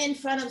stand in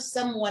front of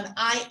someone,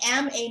 I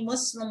am a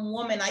Muslim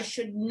woman. I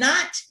should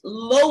not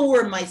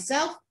lower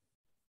myself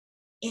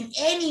in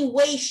any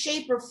way,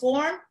 shape, or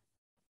form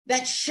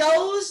that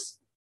shows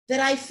that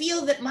I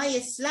feel that my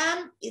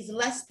Islam is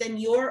less than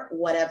your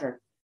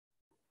whatever.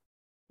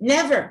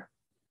 Never.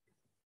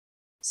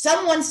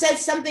 Someone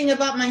says something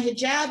about my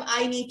hijab,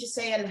 I need to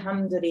say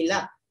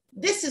Alhamdulillah.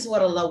 This is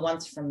what Allah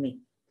wants from me.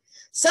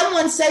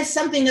 Someone says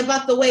something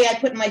about the way I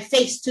put my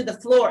face to the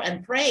floor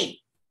and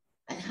pray.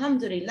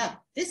 Alhamdulillah,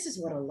 this is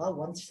what Allah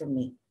wants from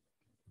me.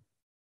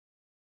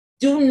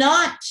 Do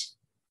not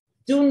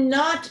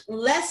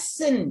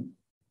lessen,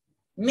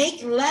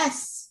 make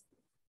less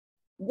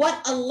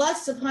what Allah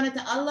subhanahu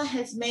wa ta'ala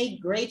has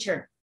made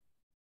greater.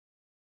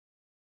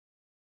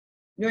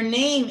 Your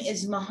name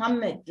is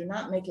Muhammad. Do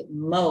not make it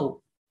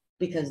Mo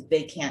because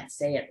they can't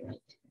say it right.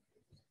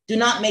 Do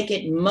not make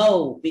it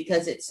Mo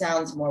because it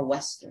sounds more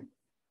Western.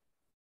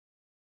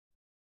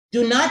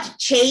 Do not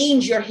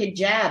change your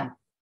hijab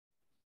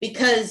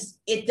because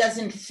it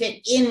doesn't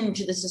fit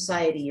into the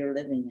society you're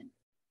living in.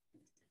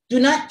 Do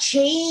not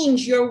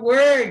change your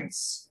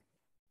words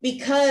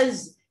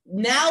because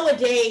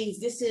nowadays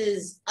this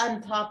is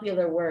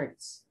unpopular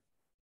words.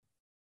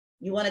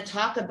 You want to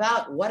talk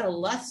about what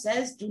Allah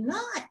says? Do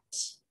not.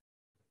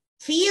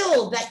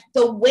 Feel that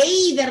the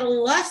way that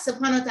Allah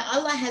subhanahu wa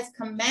ta'ala has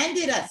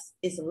commanded us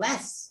is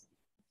less.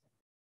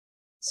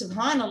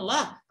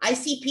 Subhanallah, I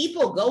see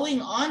people going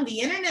on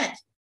the internet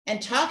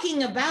and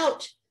talking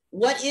about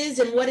what is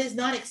and what is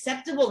not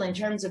acceptable in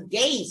terms of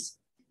gaze,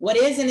 what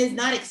is and is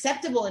not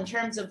acceptable in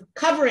terms of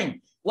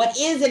covering, what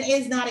is and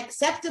is not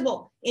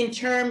acceptable in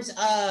terms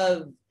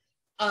of,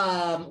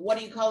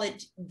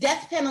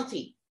 death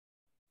penalty.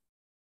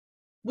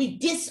 We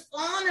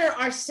dishonor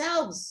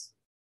ourselves.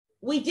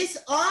 We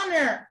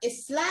dishonor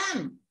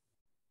Islam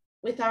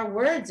with our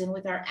words and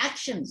with our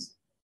actions,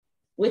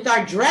 with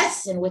our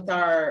dress and with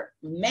our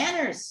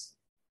manners.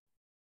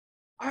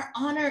 Our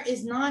honor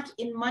is not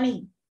in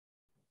money.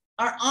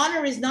 Our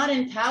honor is not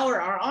in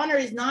power. Our honor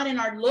is not in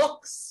our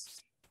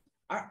looks.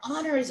 Our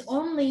honor is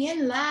only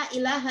in La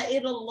ilaha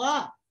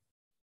illallah.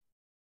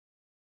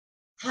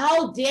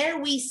 How dare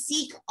we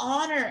seek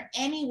honor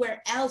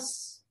anywhere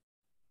else?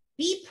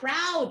 Be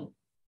proud.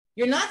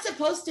 You're not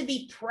supposed to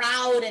be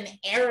proud and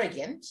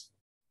arrogant,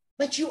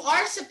 but you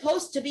are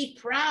supposed to be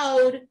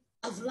proud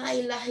of La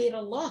ilaha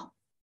illallah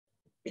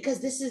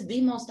because this is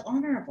the most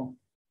honorable.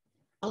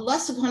 Allah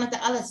subhanahu wa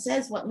ta'ala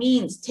says what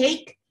means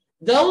take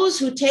those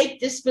who take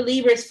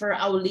disbelievers for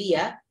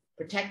awliya,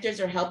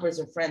 protectors or helpers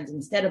or friends,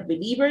 instead of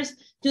believers,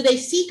 do they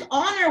seek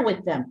honor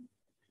with them?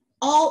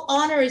 All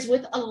honor is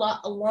with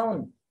Allah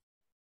alone.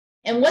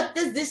 And what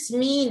does this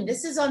mean?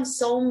 This is on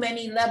so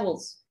many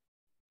levels.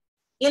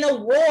 In a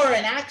war,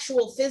 an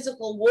actual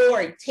physical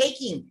war,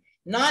 taking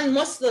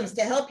non-Muslims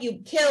to help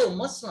you kill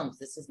Muslims,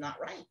 this is not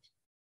right.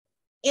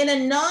 In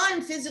a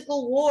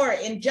non-physical war,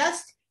 in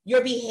just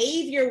your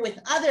behavior with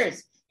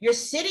others, you're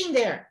sitting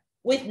there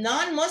with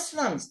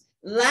non-Muslims,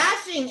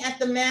 laughing at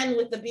the man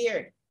with the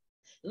beard,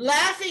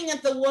 laughing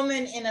at the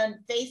woman in a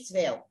face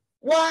veil.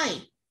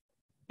 Why?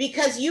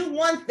 Because you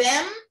want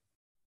them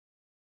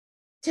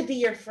to be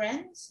your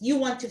friends. You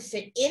want to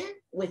fit in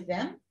with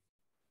them.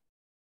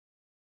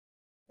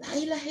 La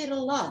ilaha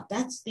illallah,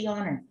 that's the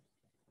honor.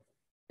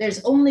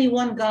 There's only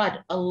one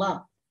God,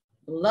 Allah.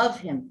 Love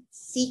Him,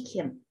 seek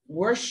Him,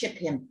 worship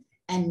Him,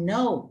 and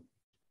know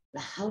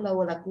La hawla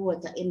wa la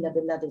quwwata illa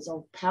billah, there's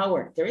no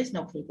power, there is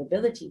no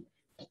capability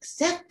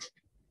except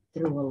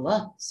through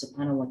Allah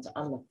subhanahu wa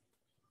ta'ala.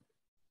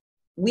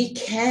 We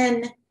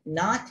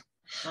cannot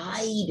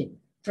hide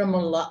from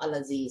Allah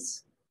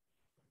Al-Aziz.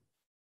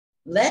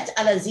 Let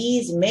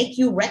Al-Aziz make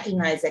you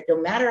recognize that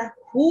no matter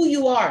who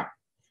you are,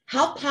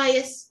 how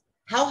pious,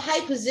 how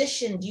high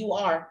positioned you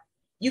are,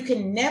 you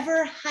can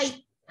never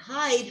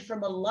hide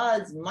from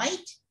Allah's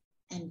might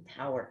and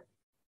power.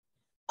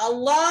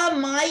 Allah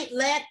might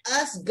let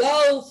us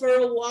go for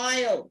a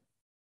while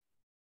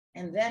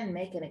and then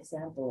make an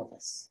example of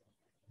us.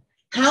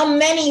 How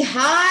many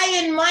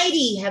high and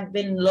mighty have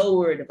been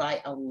lowered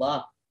by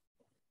Allah?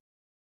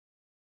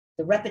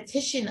 The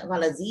repetition of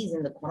Al-Aziz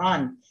in the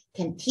Quran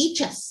can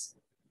teach us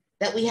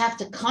that we have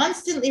to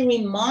constantly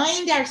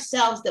remind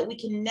ourselves that we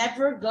can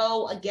never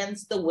go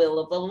against the will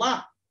of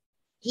Allah.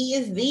 He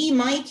is the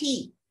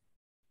mighty,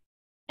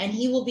 and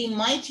he will be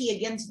mighty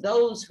against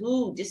those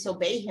who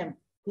disobey him,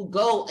 who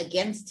go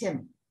against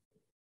him.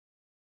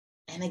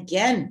 And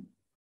again,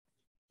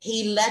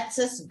 he lets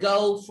us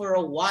go for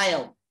a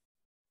while.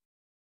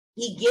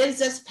 He gives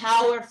us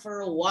power for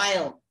a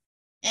while.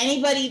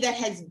 Anybody that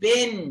has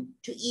been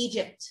to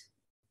Egypt,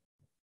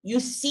 you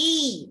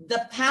see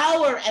the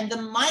power and the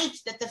might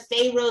that the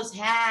pharaohs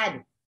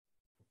had.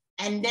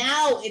 And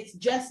now it's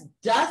just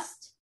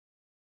dust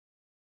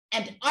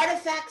and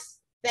artifacts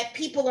that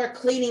people are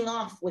cleaning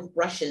off with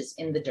brushes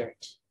in the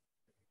dirt.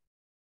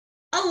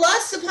 Allah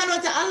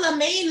subhanahu wa ta'ala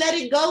may let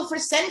it go for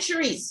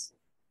centuries,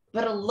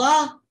 but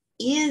Allah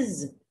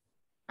is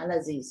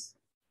Al-Aziz.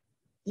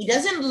 He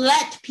doesn't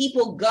let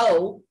people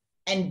go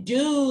and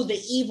do the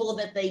evil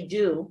that they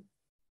do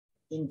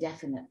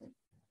indefinitely.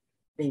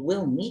 They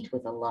will meet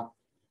with Allah.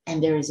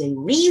 And there is a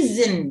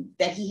reason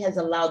that he has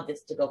allowed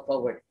this to go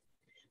forward.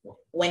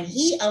 When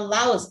he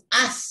allows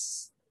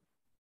us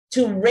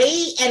to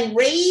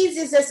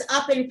raises us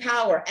up in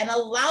power and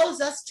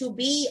allows us to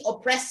be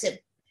oppressive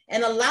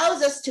and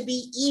allows us to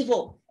be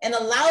evil and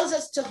allows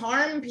us to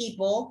harm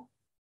people,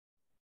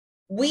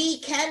 we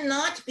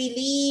cannot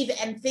believe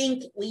and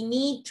think. We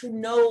need to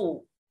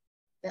know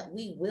that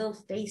we will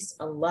face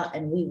Allah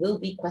and we will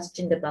be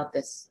questioned about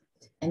this.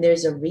 And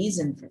there's a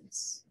reason for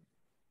this.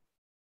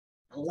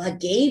 Allah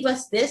gave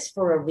us this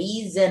for a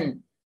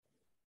reason.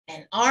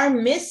 And our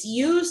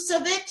misuse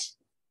of it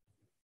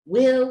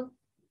will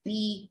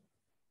be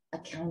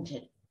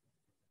accounted.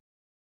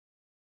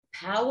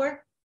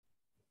 Power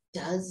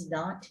does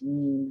not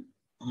mean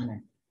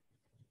honor.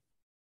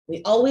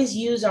 We always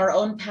use our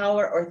own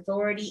power or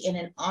authority in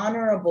an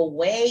honorable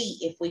way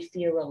if we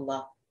fear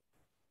Allah.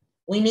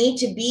 We need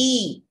to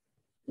be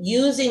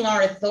using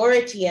our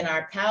authority and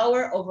our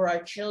power over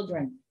our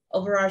children,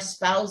 over our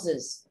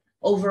spouses,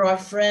 over our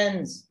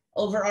friends,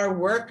 over our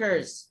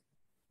workers.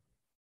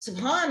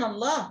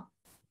 Subhanallah.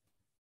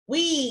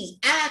 We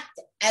act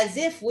as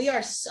if we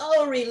are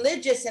so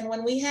religious, and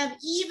when we have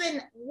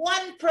even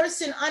one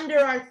person under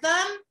our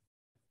thumb,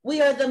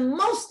 we are the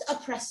most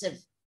oppressive.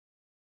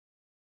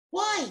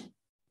 Why?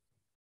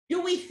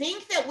 Do we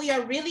think that we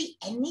are really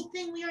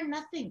anything? We are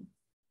nothing.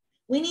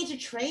 We need to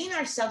train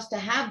ourselves to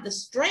have the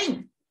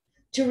strength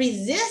to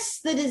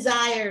resist the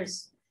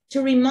desires,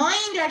 to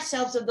remind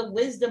ourselves of the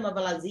wisdom of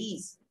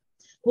Al-Aziz,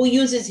 who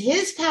uses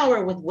his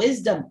power with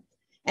wisdom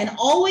and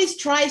always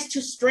tries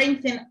to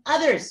strengthen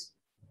others.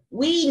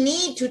 We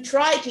need to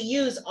try to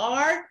use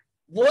our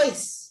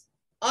voice,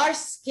 our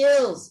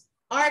skills,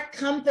 our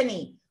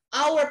company,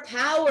 our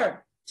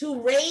power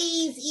to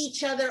raise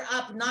each other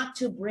up, not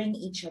to bring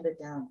each other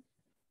down.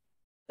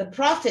 The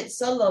Prophet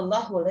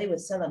sallallahu alaihi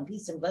wasallam,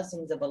 peace and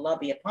blessings of Allah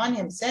be upon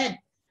him, said,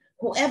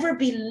 whoever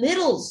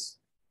belittles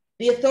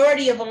the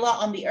authority of Allah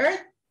on the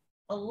earth,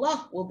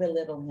 Allah will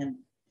belittle him.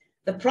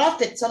 The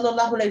Prophet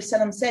sallallahu alaihi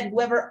wasallam said,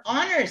 whoever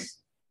honors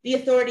the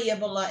authority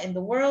of Allah in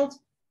the world,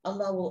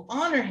 Allah will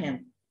honor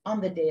him on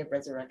the day of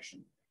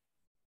resurrection.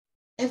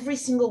 Every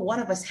single one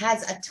of us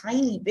has a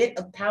tiny bit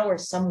of power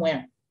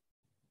somewhere.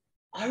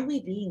 Are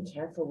we being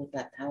careful with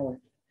that power?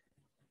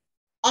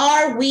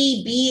 Are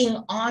we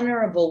being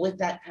honorable with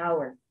that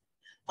power?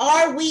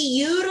 Are we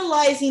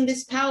utilizing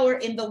this power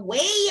in the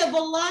way of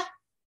Allah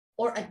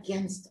or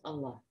against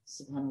Allah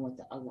subhanahu wa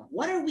ta'ala?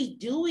 What are we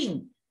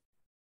doing?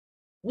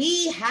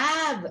 We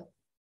have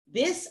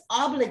this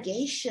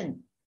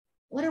obligation.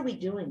 What are we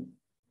doing?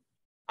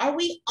 Are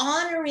we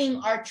honoring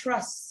our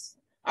trusts?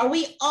 Are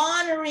we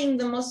honoring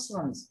the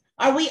Muslims?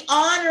 Are we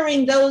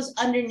honoring those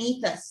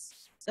underneath us?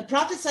 The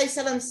Prophet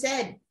ﷺ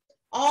said,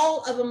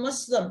 all of a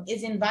Muslim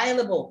is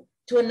inviolable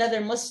to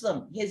another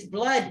Muslim, his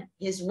blood,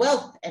 his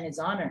wealth, and his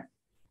honor.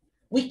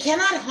 We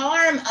cannot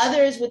harm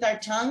others with our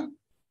tongue.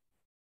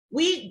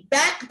 We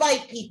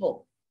backbite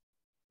people.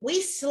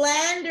 We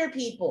slander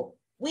people.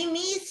 We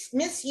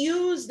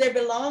misuse their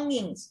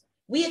belongings.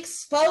 We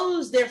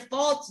expose their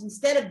faults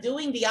instead of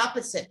doing the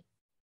opposite.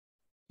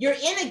 You're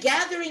in a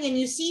gathering and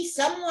you see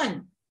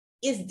someone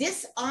is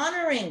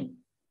dishonoring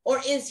or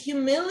is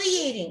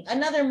humiliating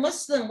another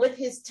Muslim with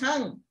his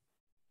tongue.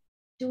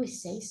 Do we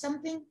say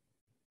something?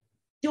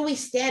 Do we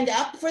stand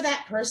up for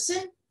that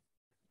person?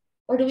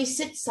 Or do we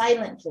sit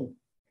silently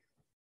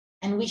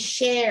and we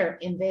share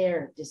in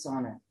their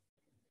dishonor?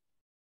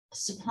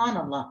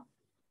 Subhanallah.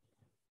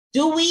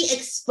 Do we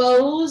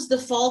expose the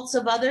faults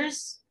of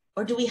others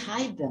or do we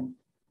hide them?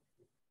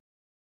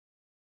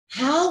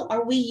 How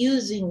are we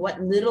using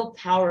what little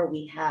power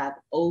we have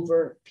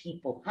over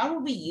people? How are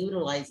we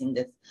utilizing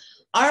this?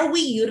 Are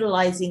we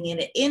utilizing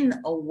it in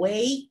a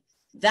way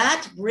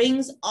that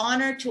brings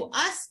honor to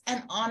us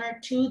and honor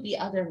to the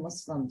other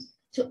Muslims?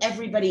 to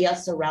everybody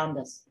else around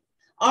us?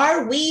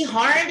 Are we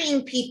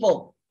harming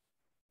people,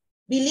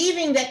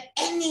 believing that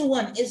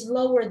anyone is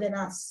lower than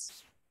us?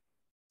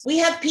 We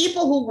have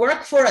people who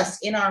work for us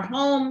in our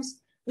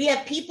homes. We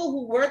have people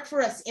who work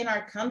for us in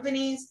our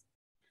companies.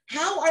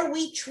 How are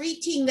we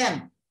treating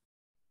them?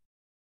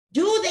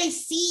 Do they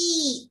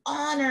see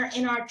honor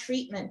in our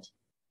treatment?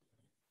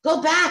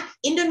 Go back,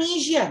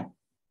 Indonesia.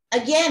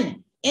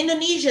 Again,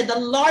 Indonesia, the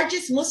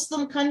largest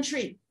Muslim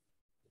country.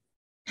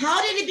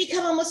 How did it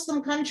become a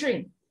Muslim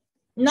country?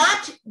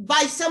 Not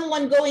by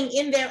someone going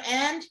in there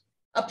and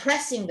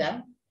oppressing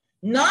them,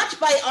 not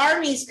by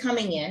armies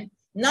coming in,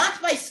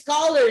 not by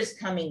scholars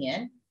coming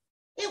in.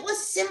 It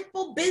was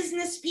simple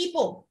business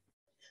people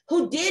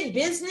who did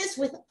business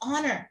with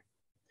honor,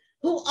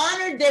 who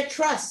honored their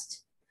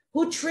trust,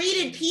 who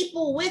treated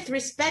people with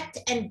respect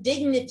and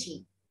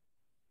dignity.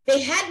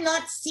 They had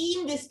not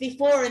seen this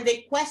before and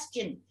they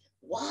questioned,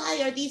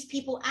 why are these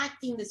people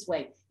acting this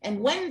way? And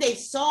when they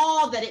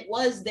saw that it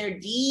was their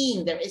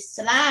deen, their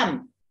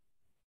Islam,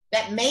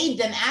 that made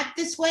them act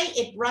this way,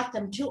 it brought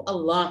them to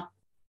Allah.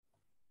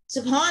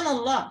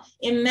 Subhanallah.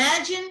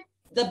 Imagine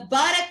the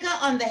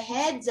barakah on the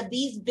heads of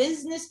these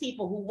business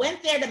people who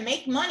went there to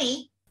make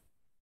money,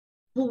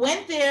 who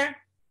went there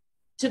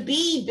to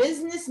be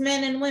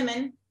businessmen and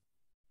women.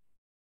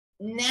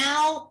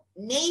 Now,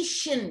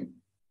 nation,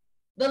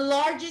 the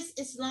largest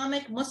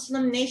Islamic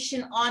Muslim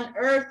nation on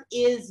earth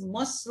is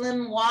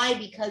Muslim. Why?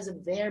 Because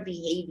of their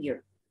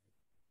behavior.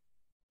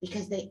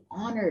 Because they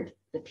honored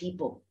the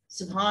people.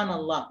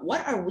 Subhanallah.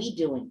 What are we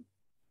doing?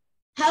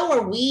 How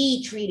are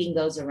we treating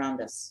those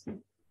around us?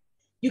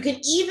 You can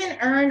even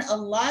earn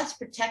Allah's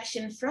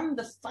protection from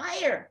the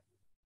fire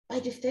by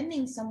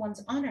defending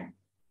someone's honor.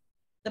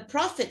 The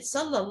Prophet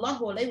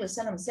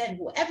ﷺ said,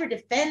 whoever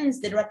defends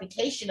the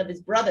reputation of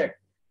his brother,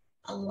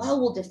 Allah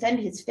will defend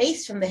his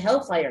face from the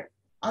hellfire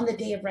on the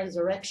day of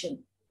resurrection.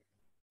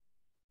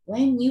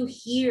 When you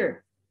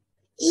hear,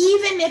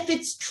 even if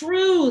it's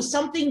true,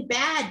 something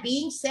bad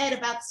being said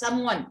about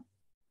someone,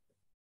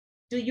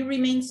 do you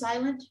remain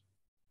silent?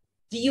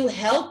 Do you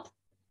help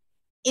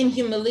in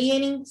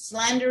humiliating,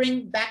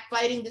 slandering,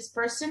 backbiting this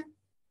person?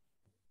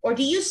 Or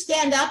do you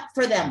stand up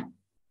for them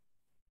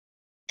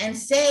and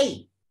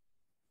say,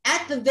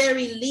 at the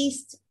very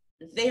least,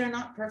 they are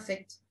not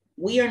perfect.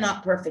 We are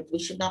not perfect. We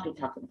should not be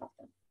talking about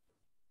them.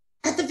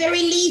 At the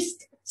very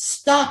least,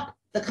 stop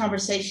the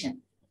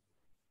conversation.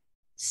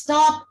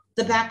 Stop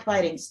the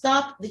backbiting.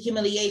 Stop the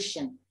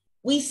humiliation.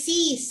 We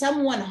see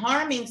someone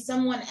harming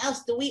someone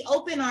else. Do we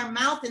open our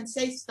mouth and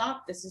say,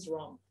 stop, this is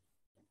wrong?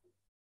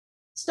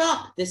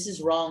 Stop, this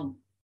is wrong.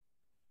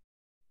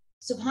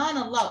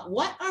 Subhanallah,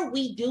 what are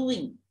we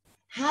doing?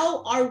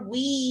 How are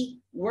we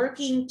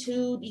working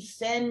to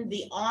defend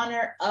the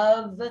honor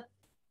of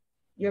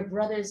your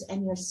brothers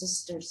and your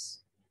sisters?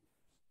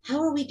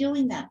 How are we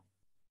doing that?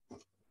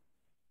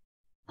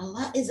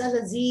 Allah is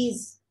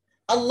Al-Aziz.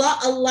 Allah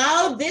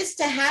allowed this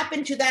to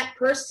happen to that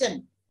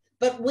person,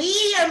 but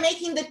we are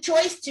making the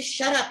choice to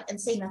shut up and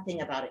say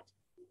nothing about it.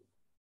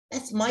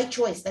 That's my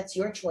choice. That's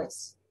your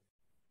choice.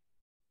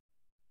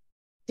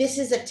 This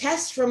is a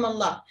test from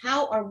Allah.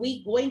 How are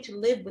we going to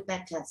live with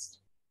that test?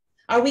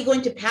 Are we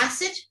going to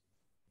pass it?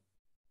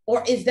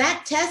 Or is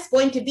that test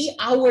going to be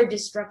our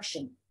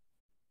destruction?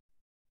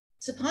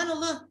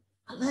 SubhanAllah,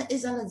 Allah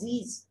is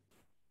Al-Aziz.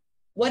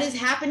 What is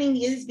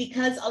happening is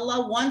because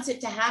Allah wants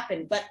it to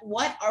happen. But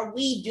what are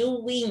we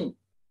doing?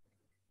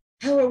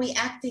 How are we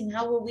acting?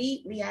 How are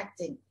we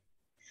reacting?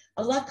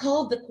 Allah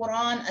called the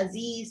Quran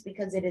Aziz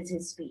because it is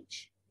his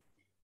speech.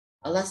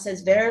 Allah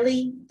says,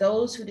 verily,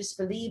 those who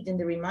disbelieved in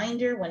the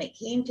reminder when it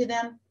came to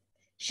them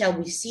shall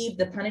receive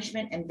the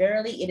punishment, and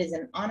verily it is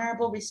an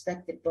honorable,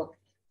 respected book.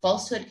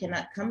 Falsehood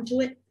cannot come to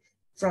it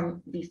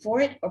from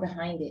before it or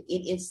behind it.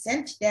 It is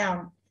sent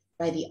down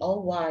by the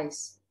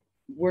all-wise,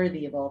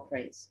 worthy of all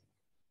praise.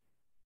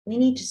 We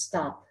need to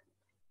stop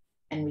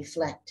and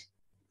reflect.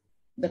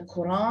 The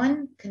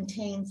Quran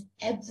contains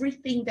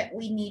everything that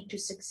we need to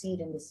succeed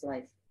in this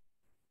life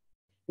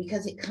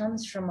because it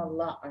comes from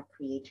Allah, our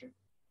Creator.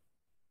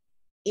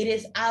 It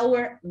is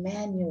our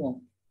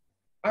manual.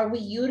 Are we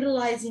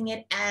utilizing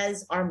it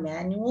as our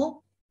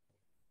manual?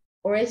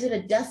 Or is it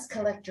a dust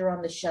collector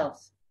on the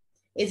shelf?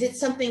 Is it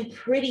something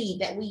pretty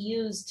that we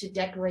use to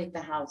decorate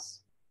the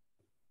house?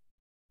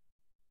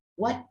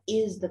 What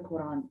is the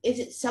Quran? Is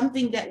it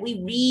something that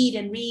we read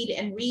and read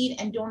and read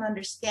and don't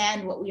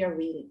understand what we are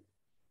reading?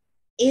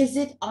 Is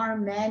it our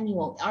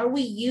manual? Are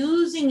we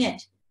using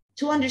it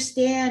to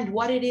understand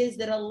what it is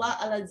that Allah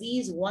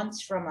Al-Aziz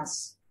wants from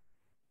us?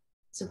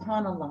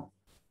 SubhanAllah.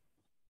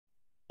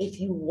 If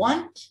you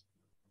want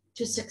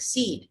to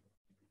succeed,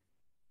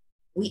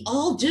 we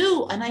all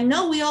do, and I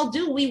know we all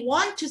do. We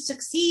want to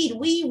succeed.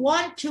 We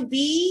want to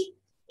be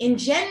in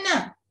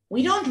Jannah.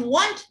 We don't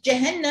want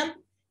Jahannam.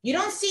 You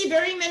don't see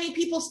very many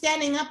people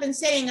standing up and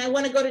saying, I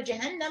want to go to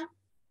Jahannam.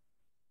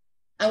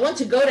 I want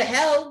to go to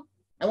hell.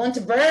 I want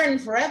to burn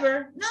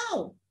forever.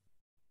 No.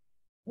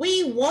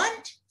 We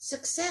want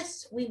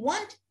success. We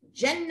want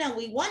Jannah.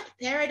 We want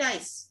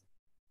paradise.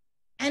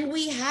 And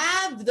we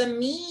have the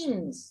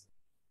means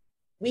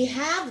We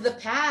have the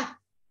path.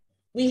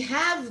 We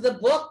have the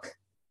book.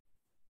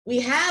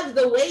 We have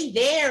the way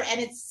there, and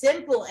it's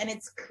simple and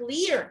it's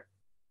clear.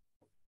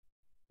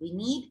 We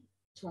need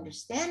to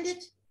understand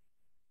it.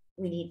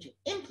 We need to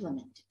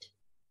implement it.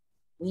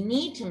 We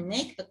need to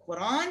make the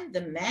Quran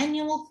the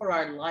manual for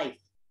our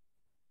life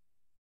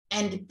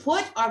and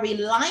put our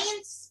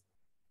reliance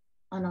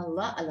on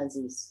Allah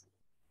Al-Aziz.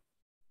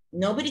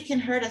 Nobody can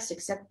hurt us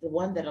except the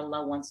one that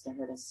Allah wants to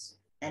hurt us.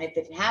 And if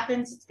it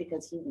happens, it's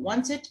because He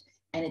wants it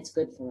and it's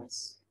good for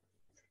us.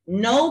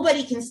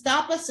 Nobody can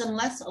stop us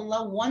unless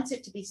Allah wants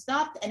it to be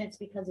stopped, and it's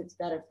because it's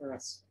better for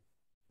us.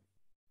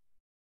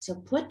 So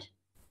put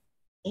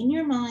in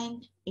your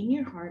mind, in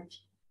your heart,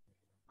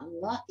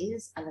 Allah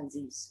is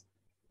Al-Aziz,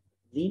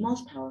 the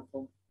most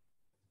powerful,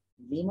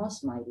 the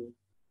most mighty,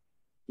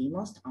 the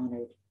most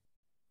honored,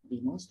 the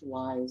most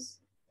wise,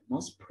 the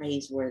most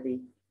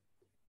praiseworthy,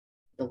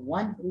 the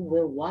one who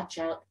will watch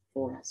out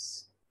for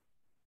us,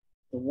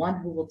 the one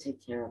who will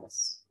take care of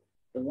us,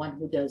 the one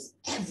who does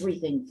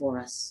everything for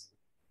us.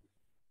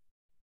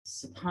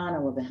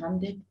 Subhana wa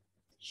bihamdik,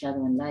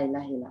 shadu an la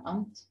ilaha illa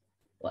ant,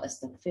 wa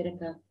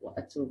astaghfiruka wa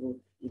atubu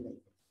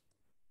ilayk.